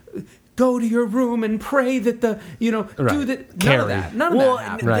like, go to your room and pray that do that. Carrie. None of that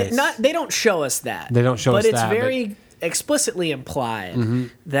happened. Right. They don't show us that. They don't show us but it's that, very explicitly implied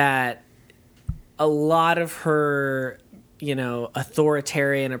that a lot of her,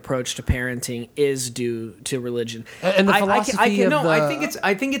 authoritarian approach to parenting is due to religion. And the philosophy of the...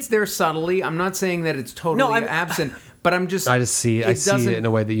 I think it's there subtly. I'm not saying that it's totally absent, but I just see it in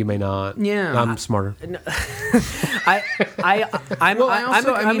a way that you may not. Yeah, I'm smarter.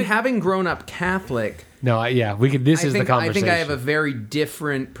 Having grown up Catholic. No, This is the conversation. I think I have a very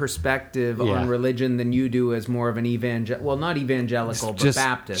different perspective on religion than you do, as more of an not evangelical, but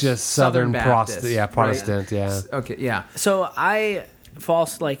Baptist, just Southern Baptist, Protestant, right? yeah. Okay, yeah. So I fall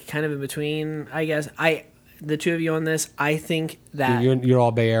like kind of in between. I guess the two of you on this. I think that you're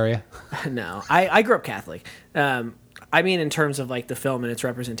all Bay Area. No, I grew up Catholic. I mean, in terms of like the film and its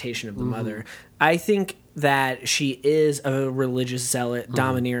representation of the mother, I think that she is a religious zealot,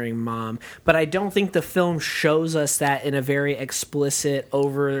 domineering mom. But I don't think the film shows us that in a very explicit,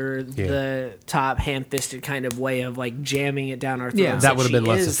 over the top, ham-fisted kind of way of like jamming it down our throats. Yeah, that would have been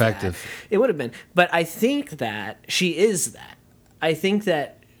less effective. It would have been. But I think that she is that. I think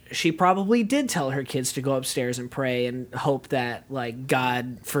that she probably did tell her kids to go upstairs and pray and hope that like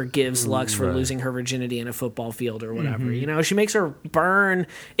God forgives Lux for losing her virginity in a football field or whatever. She makes her burn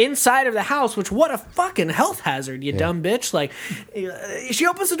inside of the house, which what a fucking health hazard, you dumb bitch. Like she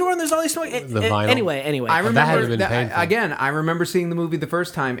opens the door and there's all these smoke. Anyway. I remember I remember seeing the movie the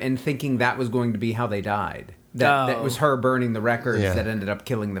first time and thinking that was going to be how they died. that was her burning the records Yeah. that ended up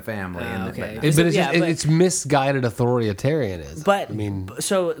killing the family. Okay. But it's Yeah, just, but- it's misguided authoritarianism. But I mean,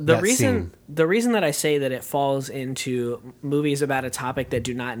 so the that reason scene. the reason that I say that it falls into movies about a topic that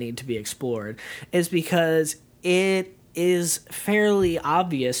do not need to be explored is because it is fairly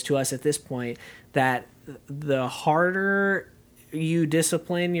obvious to us at this point that the harder you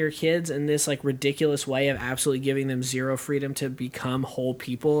discipline your kids in this like ridiculous way of absolutely giving them zero freedom to become whole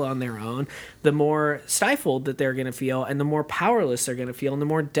people on their own, the more stifled that they're going to feel, and the more powerless they're going to feel, and the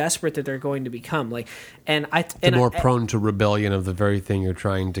more desperate that they're going to become. Like, the more prone to rebellion of the very thing you're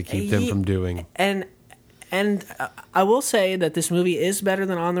trying to keep them from doing. And I will say that this movie is better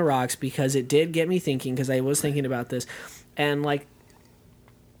than On the Rocks because it did get me thinking, because I was thinking about this, and like,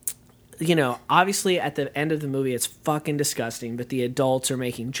 you know, obviously at the end of the movie it's fucking disgusting, but the adults are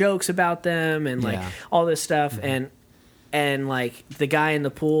making jokes about them and like all this stuff, and like the guy in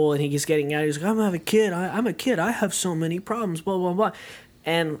the pool, and he's getting out, he's like, I'm a kid, I have so many problems, blah blah blah.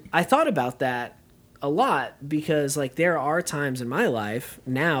 And I thought about that a lot because like there are times in my life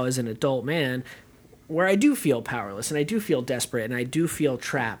now as an adult man where I do feel powerless and I do feel desperate and I do feel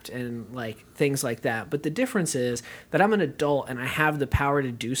trapped and like things like that. But the difference is that I'm an adult and I have the power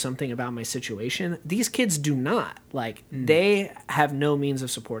to do something about my situation. These kids do not. Like they have no means of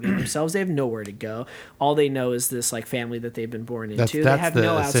supporting themselves. They have nowhere to go. All they know is this like family that they've been born into. That's they have the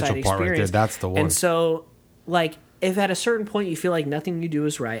no outside essential part right there. experience. That's the one. And so like if at a certain point you feel like nothing you do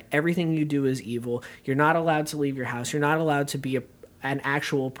is right, everything you do is evil, you're not allowed to leave your house, you're not allowed to be an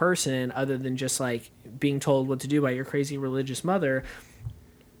actual person other than just like being told what to do by your crazy religious mother,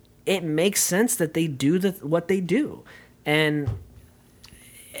 it makes sense that they do what they do. And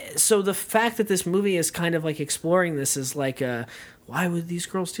so the fact that this movie is kind of like exploring this is like why would these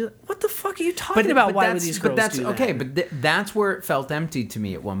girls do that? What the fuck are you talking about? Why would these girls do that? Okay, but that's where it felt empty to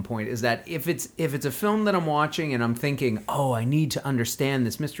me at one point, is that if it's a film that I'm watching and I'm thinking, oh, I need to understand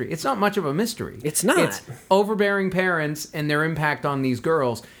this mystery, it's not much of a mystery. It's not. It's overbearing parents and their impact on these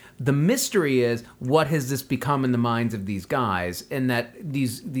girls. The mystery is, what has this become in the minds of these guys, and that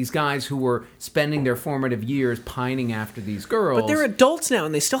these guys who were spending their formative years pining after these girls. But they're adults now,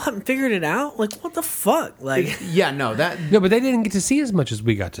 and they still haven't figured it out. Like, what the fuck? Like, No, but they didn't get to see as much as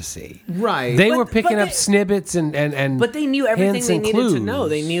we got to see. Right. They were picking up snippets and but they knew everything hints they and needed clues. to know.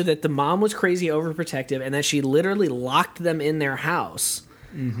 They knew that the mom was crazy overprotective and that she literally locked them in their house.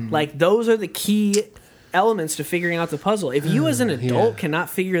 Mm-hmm. Like, those are the key elements to figuring out the puzzle. If you as an adult cannot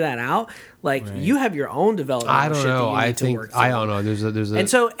figure that out, like you have your own development. I don't shit know. That you I need to think work I through. don't know. There's a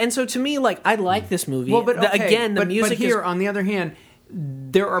And so to me, like, I like this movie. Well, but okay, again, the but music here, is on the other hand,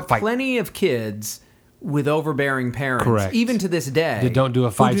 there are plenty of kids with overbearing parents, Correct. even to this day, That don't do a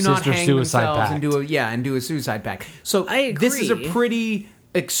who Five do not Sisters hang suicide themselves pact. and do a suicide pact. So I this is a agree. pretty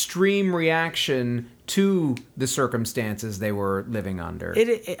extreme reaction to the circumstances they were living under.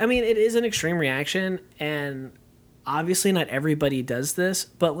 I mean, it is an extreme reaction, and obviously not everybody does this,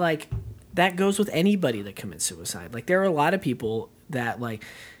 but like that goes with anybody that commits suicide. Like there are a lot of people that like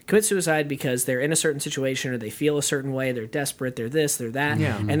commit suicide because they're in a certain situation or they feel a certain way, they're desperate, they're this, they're that.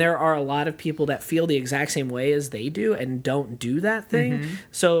 Yeah. And there are a lot of people that feel the exact same way as they do and don't do that thing. Mm-hmm.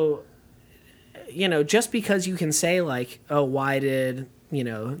 So, you know, just because you can say like, oh, why did, you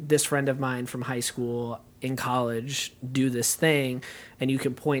know, this friend of mine from high school in college do this thing, and you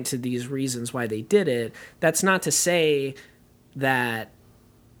can point to these reasons why they did it, that's not to say that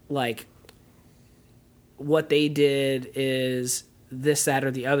like what they did is this, that,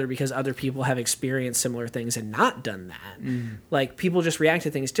 or the other because other people have experienced similar things and not done that. Like people just react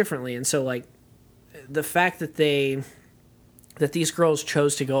to things differently. And so like the fact that these girls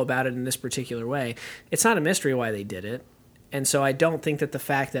chose to go about it in this particular way, it's not a mystery why they did it. And so I don't think that the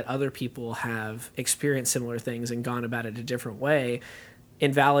fact that other people have experienced similar things and gone about it a different way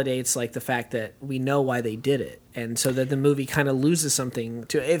invalidates like the fact that we know why they did it, and so that the movie kind of loses something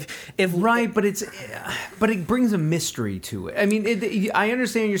to if Right, but it brings a mystery to it. I mean, I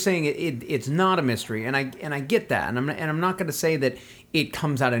understand you're saying it's not a mystery, and I get that, and I'm not going to say that it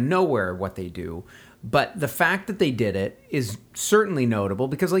comes out of nowhere what they do, but the fact that they did it is certainly notable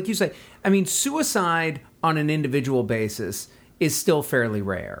because, like you say, I mean, suicide on an individual basis is still fairly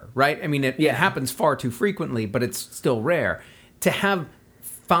rare, right? I mean, it happens far too frequently, but it's still rare. To have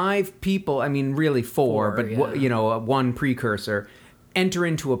 5 people, I mean, really 4, but one precursor, enter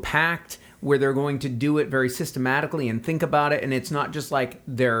into a pact where they're going to do it very systematically and think about it, and it's not just like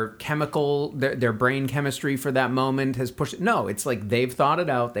their brain chemistry for that moment has pushed it. No, it's like they've thought it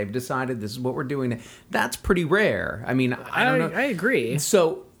out, they've decided this is what we're doing. That's pretty rare. I mean, I don't know. I agree.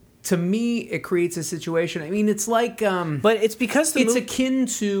 So to me, it creates a situation. I mean, it's like, but it's because it's akin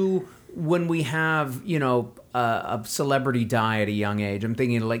to when we have, a celebrity die at a young age. I'm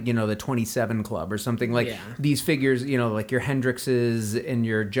thinking like, the 27 Club or something like these figures, like your Hendrixes and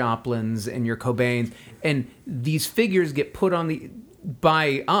your Joplins and your Cobains. And these figures get put on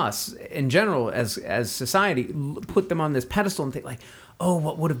by us in general as society, put them on this pedestal and think like, oh,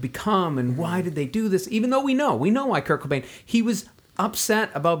 what would have become and why did they do this? Even though we know why Kurt Cobain, he was upset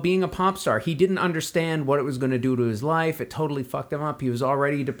about being a pop star. He didn't understand what it was going to do to his life. It totally fucked him up. He was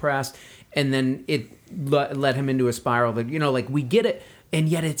already depressed. And then it led him into a spiral that, we get it. And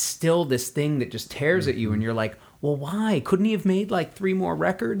yet it's still this thing that just tears at you. And you're like, well, why? Couldn't he have made like 3 more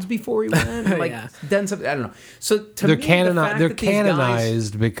records before he went? Done something. I don't know. So they're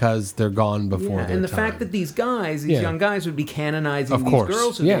canonized because they're gone before their and the time. fact that these guys, young guys, would be canonizing these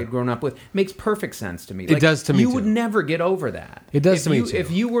girls who they had grown up with makes perfect sense to me. It does to me. You too. would never get over that. It does to me too.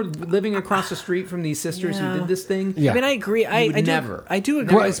 If you were living across the street from these sisters who did this thing, I mean, I agree. I do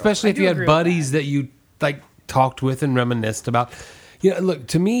agree. Well, especially if you had buddies that you like talked with and reminisced about. Look,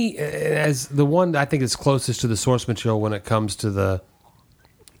 to me, as the one I think is closest to the source material when it comes to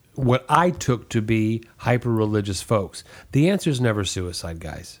what I took to be hyper-religious folks, the answer is never suicide,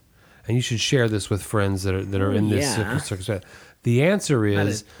 guys. And you should share this with friends that are in this circumstance. The answer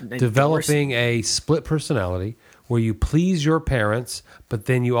is developing a split personality where you please your parents, but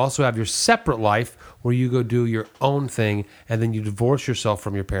then you also have your separate life where you go do your own thing, and then you divorce yourself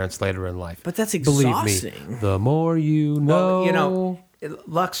from your parents later in life. But that's exhausting. Believe me, the more you know. Well,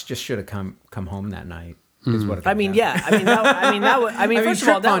 Lux just should have come home that night. Is what it I mean, yeah. I mean, first of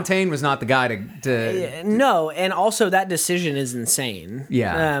all, Fontaine was not the guy to. No, and also that decision is insane.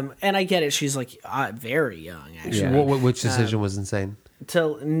 Yeah. And I get it. She's like very young, actually. Yeah. Which decision was insane?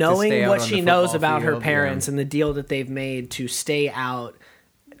 To knowing what she knows about her field, parents and the deal that they've made to stay out.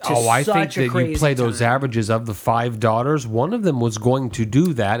 I think that you play those averages of the 5 daughters. One of them was going to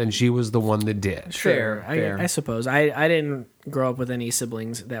do that, and she was the one that did. Fair. I suppose. I didn't grow up with any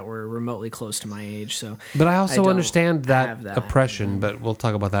siblings that were remotely close to my age, so. But I also understand that oppression. But we'll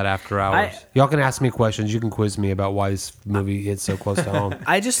talk about that after hours. Y'all can ask me questions. You can quiz me about why this movie hits so close to home.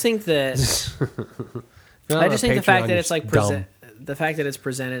 I just think that. The fact that it's like the fact that it's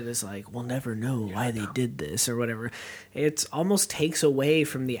presented as like we'll never know why they did this or whatever, it almost takes away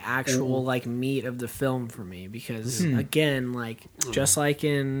from the actual like meat of the film for me because again, like just like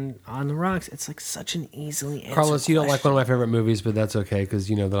in On the Rocks, it's like such an easily answered Carlos, you don't like one of my favorite movies, but that's okay because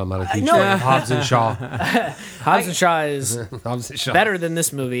you know that I'm not a teacher. Hobbs and Shaw. Hobbs and Shaw is better than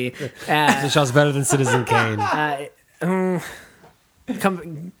this movie. Hobbs and Shaw's better than Citizen Kane.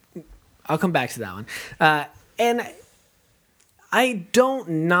 I'll come back to that one. And I don't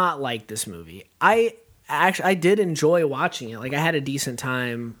not like this movie. I did enjoy watching it. Like I had a decent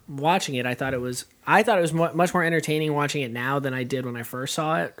time watching it. I thought it was much more entertaining watching it now than I did when I first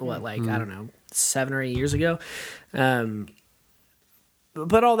saw it. I don't know, 7 or 8 years ago. But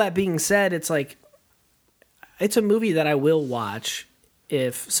all that being said, it's like it's a movie that I will watch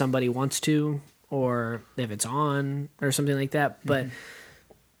if somebody wants to or if it's on or something like that. But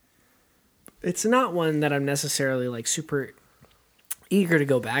it's not one that I'm necessarily like super eager to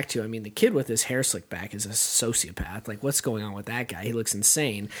go back to. I mean, the kid with his hair slicked back is a sociopath. Like, what's going on with that guy? He looks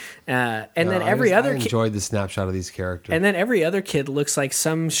insane. I enjoyed the snapshot of these characters. And then every other kid looks like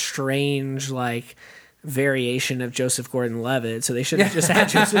some strange, like, variation of Joseph Gordon-Levitt. So they should have just had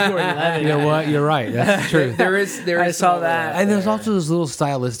Joseph Gordon-Levitt. You know what? You're right. That's true. I saw that. And there's also those little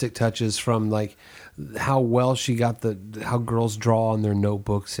stylistic touches from, like, how well she got how girls draw on their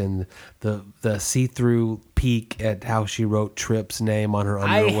notebooks and the see-through peek at how she wrote Tripp's name on her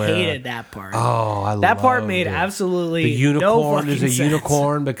underwear. I hated that part. Oh, that part made absolutely the unicorn no is a sense.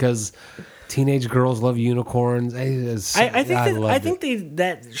 Unicorn because teenage girls love unicorns. I think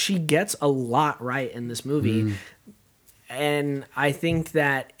that she gets a lot right in this movie, and I think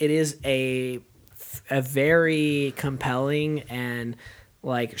that it is a very compelling and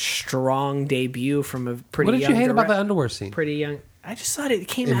like strong debut from a pretty. What did young you hate about the underwear scene? Pretty young. I just thought it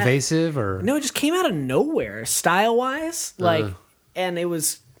came invasive it just came out of nowhere, style wise. And it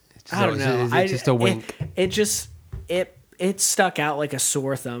was. I don't know. It's just a wink. It stuck out like a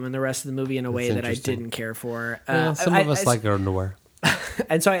sore thumb in the rest of the movie in a way that I didn't care for. Some of us like underwear.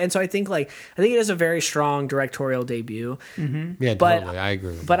 And so I think it is a very strong directorial debut. Mm-hmm. Yeah, totally. I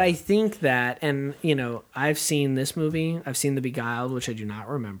agree with but that. I think that, and I've seen this movie. I've seen The Beguiled, which I do not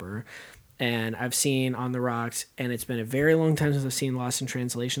remember. and I've seen On the Rocks, and it's been a very long time since I've seen Lost in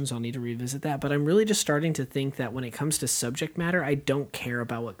Translation, so I'll need to revisit that. But I'm really just starting to think that when it comes to subject matter, I don't care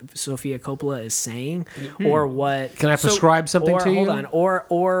about what Sofia Coppola is saying or what. Can I prescribe something to you? Hold on,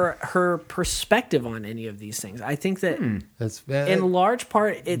 or her perspective on any of these things. I think that in large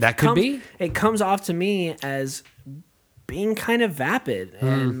part, it comes off to me as being kind of vapid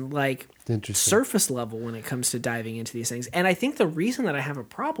and like surface level when it comes to diving into these things. And I think the reason that I have a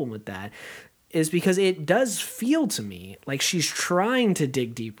problem with that is because it does feel to me like she's trying to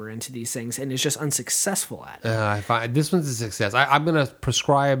dig deeper into these things and is just unsuccessful at it. I find this one's a success. I'm going to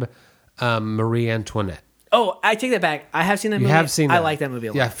prescribe Marie Antoinette. Oh, I take that back. I have seen that movie. You have seen that. I like that movie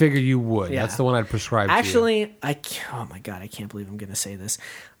a lot. Yeah, I figured you would. Yeah. That's the one I'd prescribe to you. Actually, oh my God, I can't believe I'm going to say this.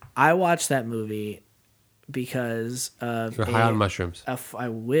 I watched that movie because of You're high on mushrooms. I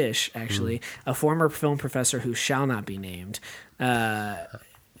wish, actually, a former film professor who shall not be named,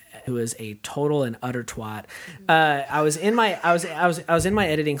 who is a total and utter twat. I was in my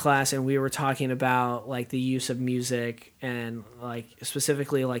editing class, and we were talking about like the use of music and like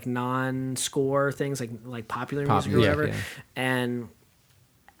specifically like non-score things like popular music or whatever. Yeah. And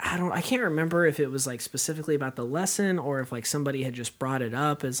I can't remember if it was like specifically about the lesson or if like somebody had just brought it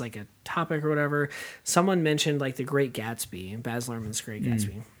up as like a topic or whatever. Someone mentioned like The Great Gatsby, Baz Luhrmann's Great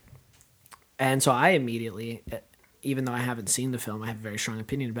Gatsby. And so I immediately, even though I haven't seen the film, I have a very strong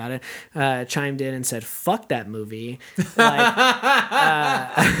opinion about it, chimed in and said, fuck that movie.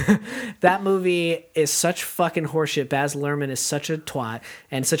 That movie is such fucking horseshit. Baz Luhrmann is such a twat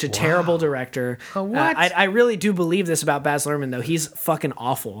and such a terrible director. What? I really do believe this about Baz Luhrmann, though. He's fucking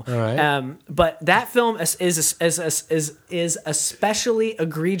awful. All right. But that film is especially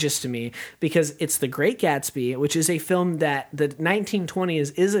egregious to me because it's The Great Gatsby, which is a film that the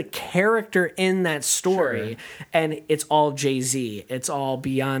 1920s is a character in that story. Sure. And it's all Jay-Z, it's all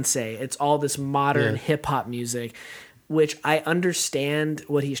Beyonce, it's all this modern hip hop music, which I understand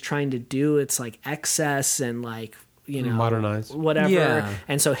what he's trying to do. It's like excess and like, you know, modernize whatever. Yeah.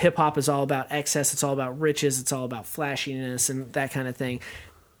 And so hip hop is all about excess, it's all about riches, it's all about flashiness and that kind of thing.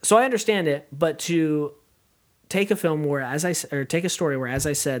 So I understand it, but to take a film where, take a story where, as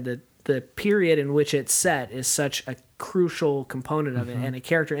I said, that the period in which it's set is such a crucial component of it and a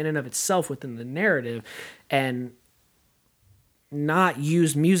character in and of itself within the narrative, and not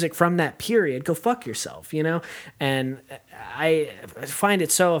use music from that period, go fuck yourself, you know? And I find it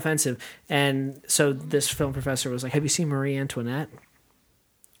so offensive. And so this film professor was like, have you seen Marie Antoinette?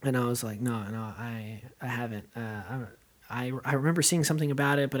 And I was like, no, I haven't. I remember seeing something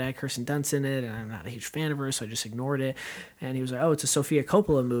about it, but it had Kirsten Dunst in it, and I'm not a huge fan of her, so I just ignored it. And he was like, oh, it's a Sofia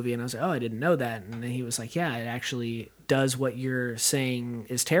Coppola movie. And I was like, oh, I didn't know that. And then he was like, yeah, it actually does what you're saying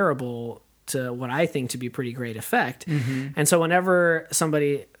is terrible to what I think to be pretty great effect. And so whenever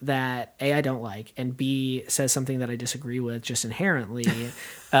somebody that A, I don't like, and B, says something that I disagree with just inherently,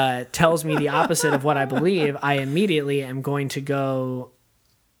 tells me the opposite of what I believe, I immediately am going to go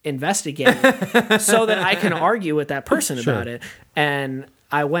investigate so that I can argue with that person about it. And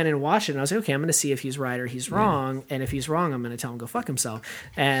I went and watched it, and I was like, okay, I'm going to see if he's right or he's wrong. And if he's wrong, I'm going to tell him to go fuck himself.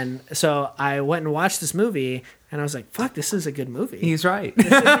 And so I went and watched this movie, and I was like, fuck, this is a good movie. He's right. This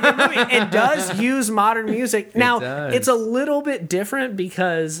is a good movie. It does use modern music. Now, it's a little bit different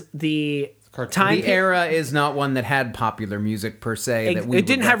because the era is not one that had popular music per se. It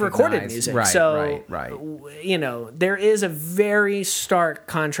didn't have recorded music. Right, so, right. You know, there is a very stark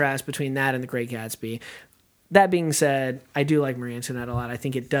contrast between that and The Great Gatsby. That being said, I do like Marie Antoinette a lot. I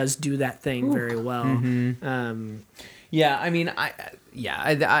think it does do that thing very well. Yeah, I mean,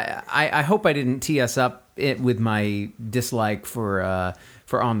 I hope I didn't tee us up with my dislike for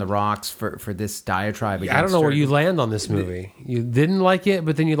On the Rocks for this diatribe. I don't know where you land on this movie. You didn't like it,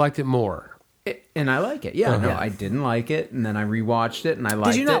 but then you liked it more. And I like it. Yeah, I didn't like it, and then I rewatched it, and I liked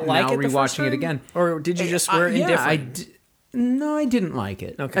it. Did you not like it the first time? It again, or did you just were indifferent? No, I didn't like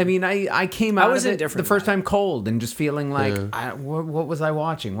it. Okay. I mean, I came out of it the first time time cold and just feeling like, what was I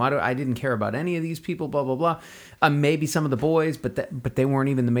watching? I didn't care about any of these people, blah, blah, blah. Maybe some of the boys, but they weren't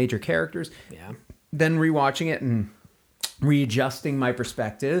even the major characters. Yeah. Then rewatching it and readjusting my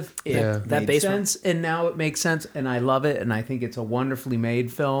perspective, it made sense. And now it makes sense, and I love it, and I think it's a wonderfully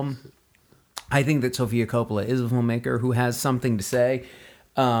made film. I think that Sofia Coppola is a filmmaker who has something to say.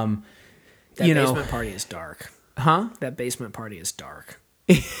 That basement party is dark. Huh? That basement party is dark.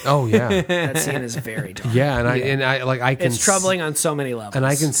 Oh yeah, that scene is very dark. Yeah, and I can. It's troubling on so many levels, and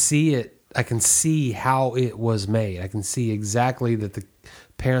I can see it. I can see how it was made. I can see exactly that the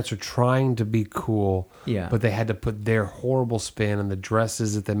parents are trying to be cool, Yeah. but they had to put their horrible spin on the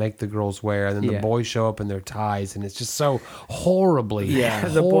dresses that they make the girls wear, and then the Yeah. boys show up in their ties, and it's just so horribly,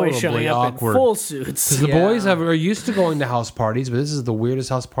 The boys showing up awkward. in full suits. The Yeah. boys are used to going to house parties, but this is the weirdest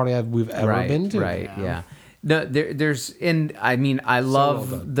house party we've ever been to. Right, yeah. No, there's, and I mean, I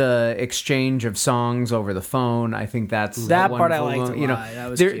love the exchange of songs over the phone. I think that's That a part I wonderful liked a moment. lot. That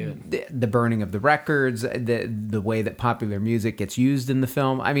was there- cute. The burning of the records, the way that popular music gets used in the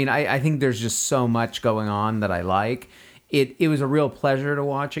film. I mean, I think there's just so much going on that I like. It was a real pleasure to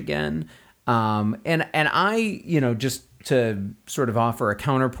watch again. And I, just to sort of offer a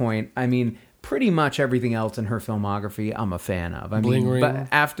counterpoint, I mean, pretty much everything else in her filmography I'm a fan of. I Bling mean, Ring.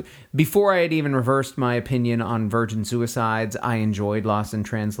 but before I had even reversed my opinion on Virgin Suicides, I enjoyed Lost in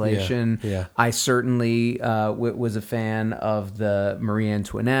Translation. Yeah. I certainly was a fan of the Marie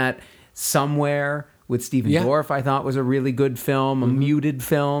Antoinette. Somewhere with Stephen Yeah. Dorff, I thought was a really good film, a muted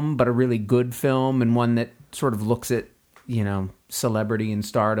film, but a really good film, and one that sort of looks at celebrity and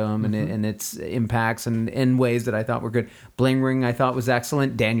stardom and its impacts and in ways that I thought were good. Bling Ring I thought was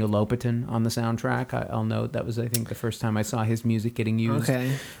excellent. Daniel Lopatin on the soundtrack. I'll note that was, I think, the first time I saw his music getting used.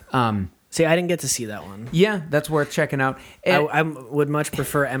 Okay. See, I didn't get to see that one. Yeah, that's worth checking out. And, I would much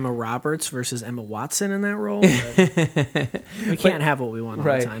prefer Emma Roberts versus Emma Watson in that role. But we can't have what we want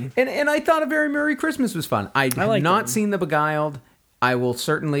all the time. And I thought A Very Merry Christmas was fun. I have like not that. seen The Beguiled. I will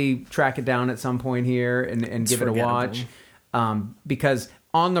certainly track it down at some point here and give it a forgettable. watch. Because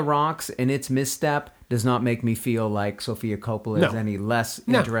On the Rocks and its misstep does not make me feel like Sofia Coppola is No. any less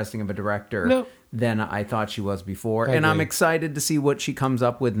No. interesting of a director No. than I thought she was before. I And I'm agree. excited to see what she comes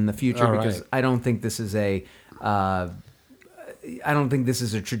up with in the future All because right. I don't think this is a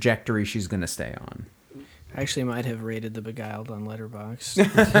trajectory she's going to stay on. I actually might have rated The Beguiled on Letterboxd.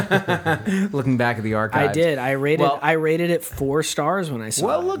 Looking back at the archives. I did. I rated Well- I rated it 4 stars when I saw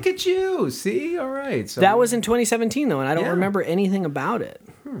Well, it. look at you. See? All right. So That was in 2017 though, and I don't Yeah. remember anything about it.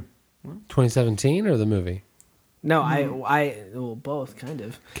 2017 or the movie? No, well, both kind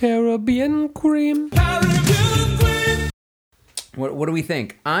of. Caribbean Cream. What do we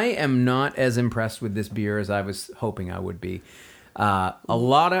think? I am not as impressed with this beer as I was hoping I would be. A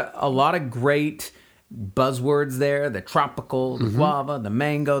lot of great buzzwords there. The tropical, the guava, the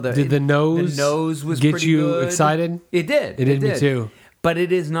mango. Did the nose was get pretty you good. excited? It did. It did me too. But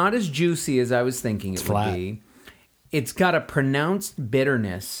it is not as juicy as I was thinking it would flat. be. It's got a pronounced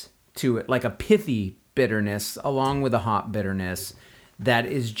bitterness to it, like a pithy bitterness, along with a hop bitterness that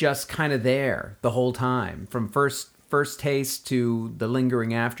is just kind of there the whole time, from first taste to the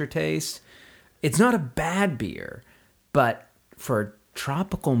lingering aftertaste. It's not a bad beer, but for a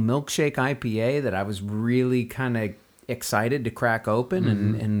tropical milkshake IPA that I was really kind of excited to crack open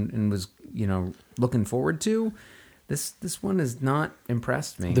and was looking forward to, this one has not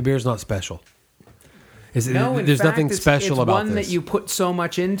impressed me. The beer's not special. No, in there's fact, nothing special it's about one this. that you put so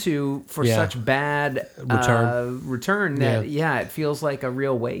much into for Yeah. such bad return that it feels like a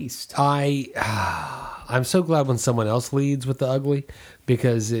real waste. I'm so glad when someone else leads with the ugly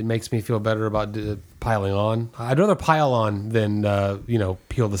because it makes me feel better about piling on. I'd rather pile on than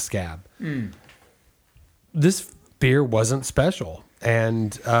peel the scab. This beer wasn't special,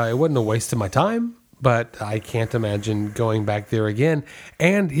 and it wasn't a waste of my time. But I can't imagine going back there again.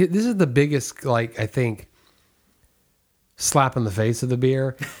 And this is the biggest, I think, slap in the face of the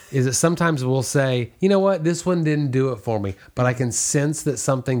beer is that sometimes we'll say, you know what, this one didn't do it for me, but I can sense that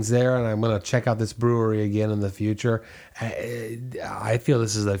something's there and I'm going to check out this brewery again in the future. I feel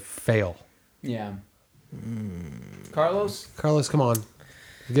this is a fail. Yeah. Carlos? Carlos, come on.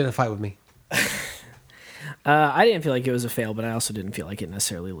 Get in a fight with me. I didn't feel like it was a fail, but I also didn't feel like it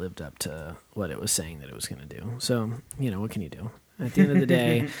necessarily lived up to what it was saying that it was going to do. So, what can you do? At the end of the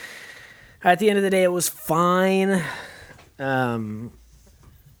day, it was fine. But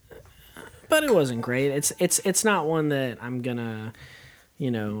it wasn't great. It's not one that I'm gonna,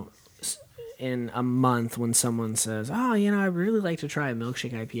 in a month when someone says, "Oh, I'd really like to try a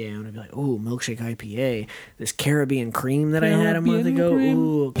milkshake IPA," I'm gonna be like, "Oh, milkshake IPA, this Caribbean cream that I had a month ago,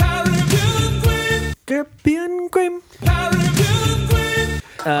 ooh, Caribbean cream."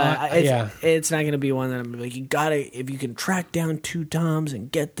 It's not gonna be one that I'm like, you gotta, if you can track down 2 Toms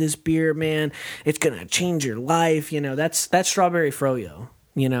and get this beer, man, it's gonna change your life. That's Strawberry Froyo.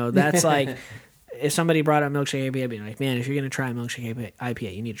 That's like, if somebody brought up milkshake IPA, I'd be like, man, if you're gonna try a milkshake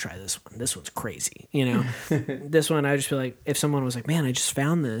IPA, you need to try this one. This one's crazy. This one, I just feel like if someone was like, man, I just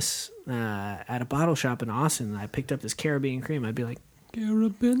found this at a bottle shop in Austin, and I picked up this Caribbean cream, I'd be like,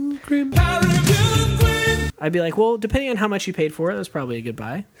 Caribbean cream. I'd be like, well, depending on how much you paid for it, that's probably a good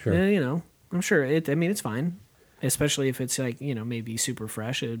buy. Sure. I'm sure it's fine. especially if it's like, maybe super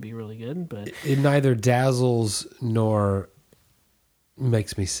fresh. It would be really good. But It neither dazzles nor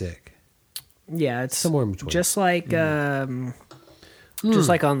makes me sick. yeah, it's Somewhere in between. Just like just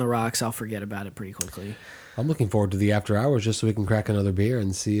like On the Rocks, I'll forget about it pretty quickly. I'm looking forward to the after hours just so we can crack another beer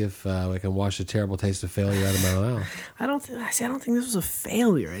and see if we can wash the terrible taste of failure out of my mouth. I don't think this was a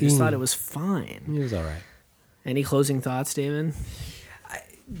failure. I just thought it was fine. It was all right. Any closing thoughts, David?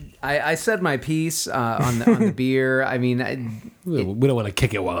 I said my piece on the beer. I mean, We don't want to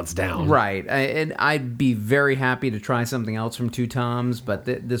kick it while it's down. right. And I'd be very happy to try something else from Two Toms, but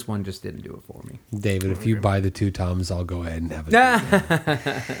this one just didn't do it for me. David, if you buy the 2 Toms, I'll go ahead and have it.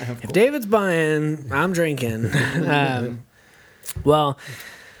 If David's buying, I'm drinking. Well,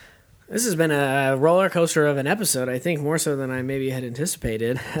 this has been a roller coaster of an episode, I think, more so than I maybe had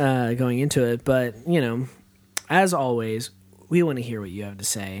anticipated going into it. But, as always, we want to hear what you have to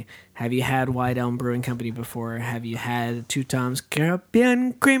say. Have you had White Elm Brewing Company before? Have you had Two Toms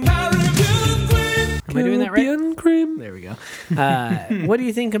Caribbean Cream? Am I doing that right? Caribbean cream. There we go. What do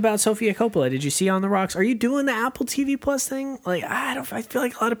you think about Sofia Coppola? Did you see On the Rocks? Are you doing the Apple TV Plus thing? Like, I feel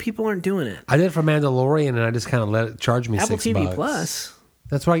like a lot of people aren't doing it. I did it for Mandalorian, and I just kind of let it charge me Apple $6. TV Plus.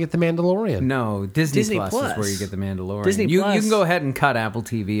 That's where I get the Mandalorian. No, Disney Plus Plus. is where you get the Mandalorian. Disney you Plus. can go ahead and cut Apple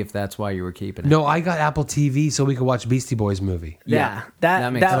TV if that's why you were keeping it. No, I got Apple TV so we could watch Beastie Boys movie. Yeah,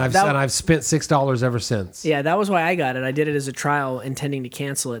 that makes sense. And I've spent $6 ever since. Yeah, that was why I got it. I did it as a trial, intending to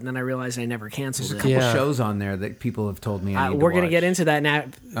cancel it, and then I realized I never canceled it. Couple Yeah. shows on there that people have told me I need We're to going to watch. get into that now.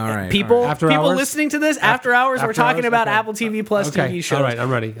 All right, people, all right. After people hours? listening to this after hours. We're After talking hours? about Okay. Apple TV Plus Okay. TV shows. All right, I'm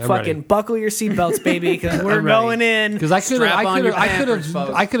ready. I'm Fucking ready. buckle your seatbelts, baby, because we're I'm ready. going in. Because I Strap on your Pampers, could folks.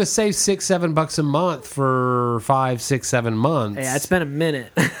 have saved $6-7 a month for 5, 6, 7 months. Yeah, it's been a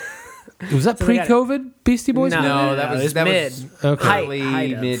minute. Was that pre-COVID Beastie Boys? No, that was mid. Okay. early,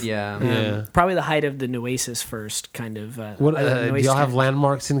 Height of. mid, yeah. Yeah. Probably the height of the Oasis first, kind of. What do Oasis y'all have kind of-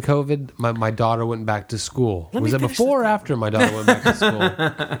 landmarks in COVID? My daughter went back to school. Let Was me it finish before or after my daughter went back to school?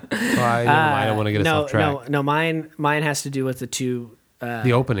 I don't want to get us no, off track. No, mine has to do with the two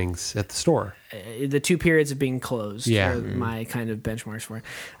The openings at the store. the 2 periods of being closed. Yeah. Are my kind of benchmarks for it.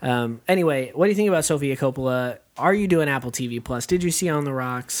 Anyway, what do you think about Sofia Coppola? Are you doing Apple TV Plus? Did you see On the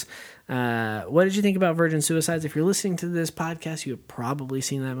Rocks? What did you think about Virgin Suicides? If you're listening to this podcast, you have probably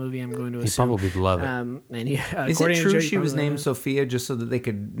seen that movie. I'm going to You assume. probably love it. And he, Is it according to true Joe, you she was probably named love it. Sophia just so that they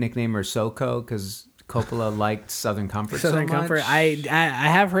could nickname her Soko because Coppola liked Southern Comfort Southern so much? Comfort? I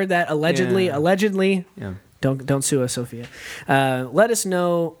have heard that allegedly. Yeah. Allegedly. Yeah. Don't sue us, Sophia. Let us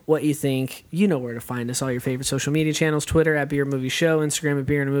know what you think. You know where to find us. All your favorite social media channels: Twitter at Beer Movie Show, Instagram at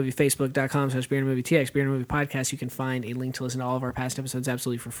Beer and a Movie, Facebook.com/Beer and a Movie TX, Beer and a Movie Podcast. You can find a link to listen to all of our past episodes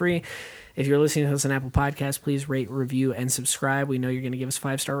absolutely for free. If you're listening to us on Apple Podcasts, please rate, review, and subscribe. We know you're going to give us a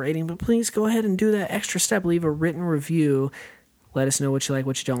 5-star rating, but please go ahead and do that extra step. Leave a written review. Let us know what you like,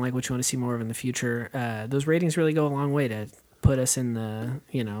 what you don't like, what you want to see more of in the future. Those ratings really go a long way to put us in the,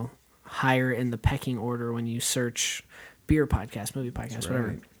 higher in the pecking order when you search beer podcast, movie podcast,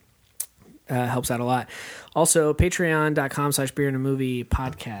 whatever. Helps out a lot. Also, patreon.com/beer and a movie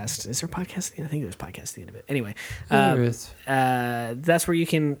podcast. Is there a podcast? I think there's a podcast at the end of it. Anyway, that's where you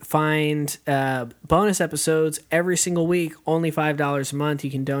can find bonus episodes every single week, only $5 a month.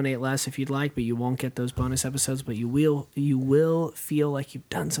 You can donate less if you'd like, but you won't get those bonus episodes, but you will feel like you've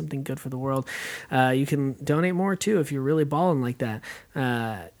done something good for the world. You can donate more too if you're really balling like that.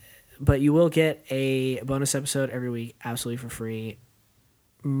 But you will get a bonus episode every week absolutely for free.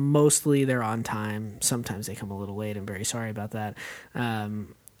 Mostly they're on time. Sometimes they come a little late. I'm very sorry about that.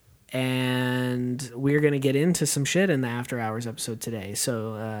 And we're going to get into some shit in the After Hours episode today.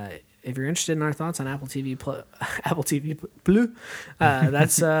 So if you're interested in our thoughts on Apple TV Blue,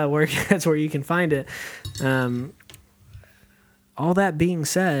 that's where you can find it. All that being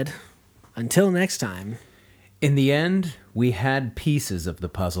said, until next time. In the end, we had pieces of the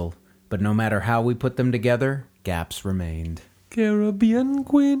puzzle, but no matter how we put them together, gaps remained. Caribbean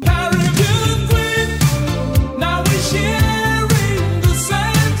Queen. Caribbean Queen, now we share.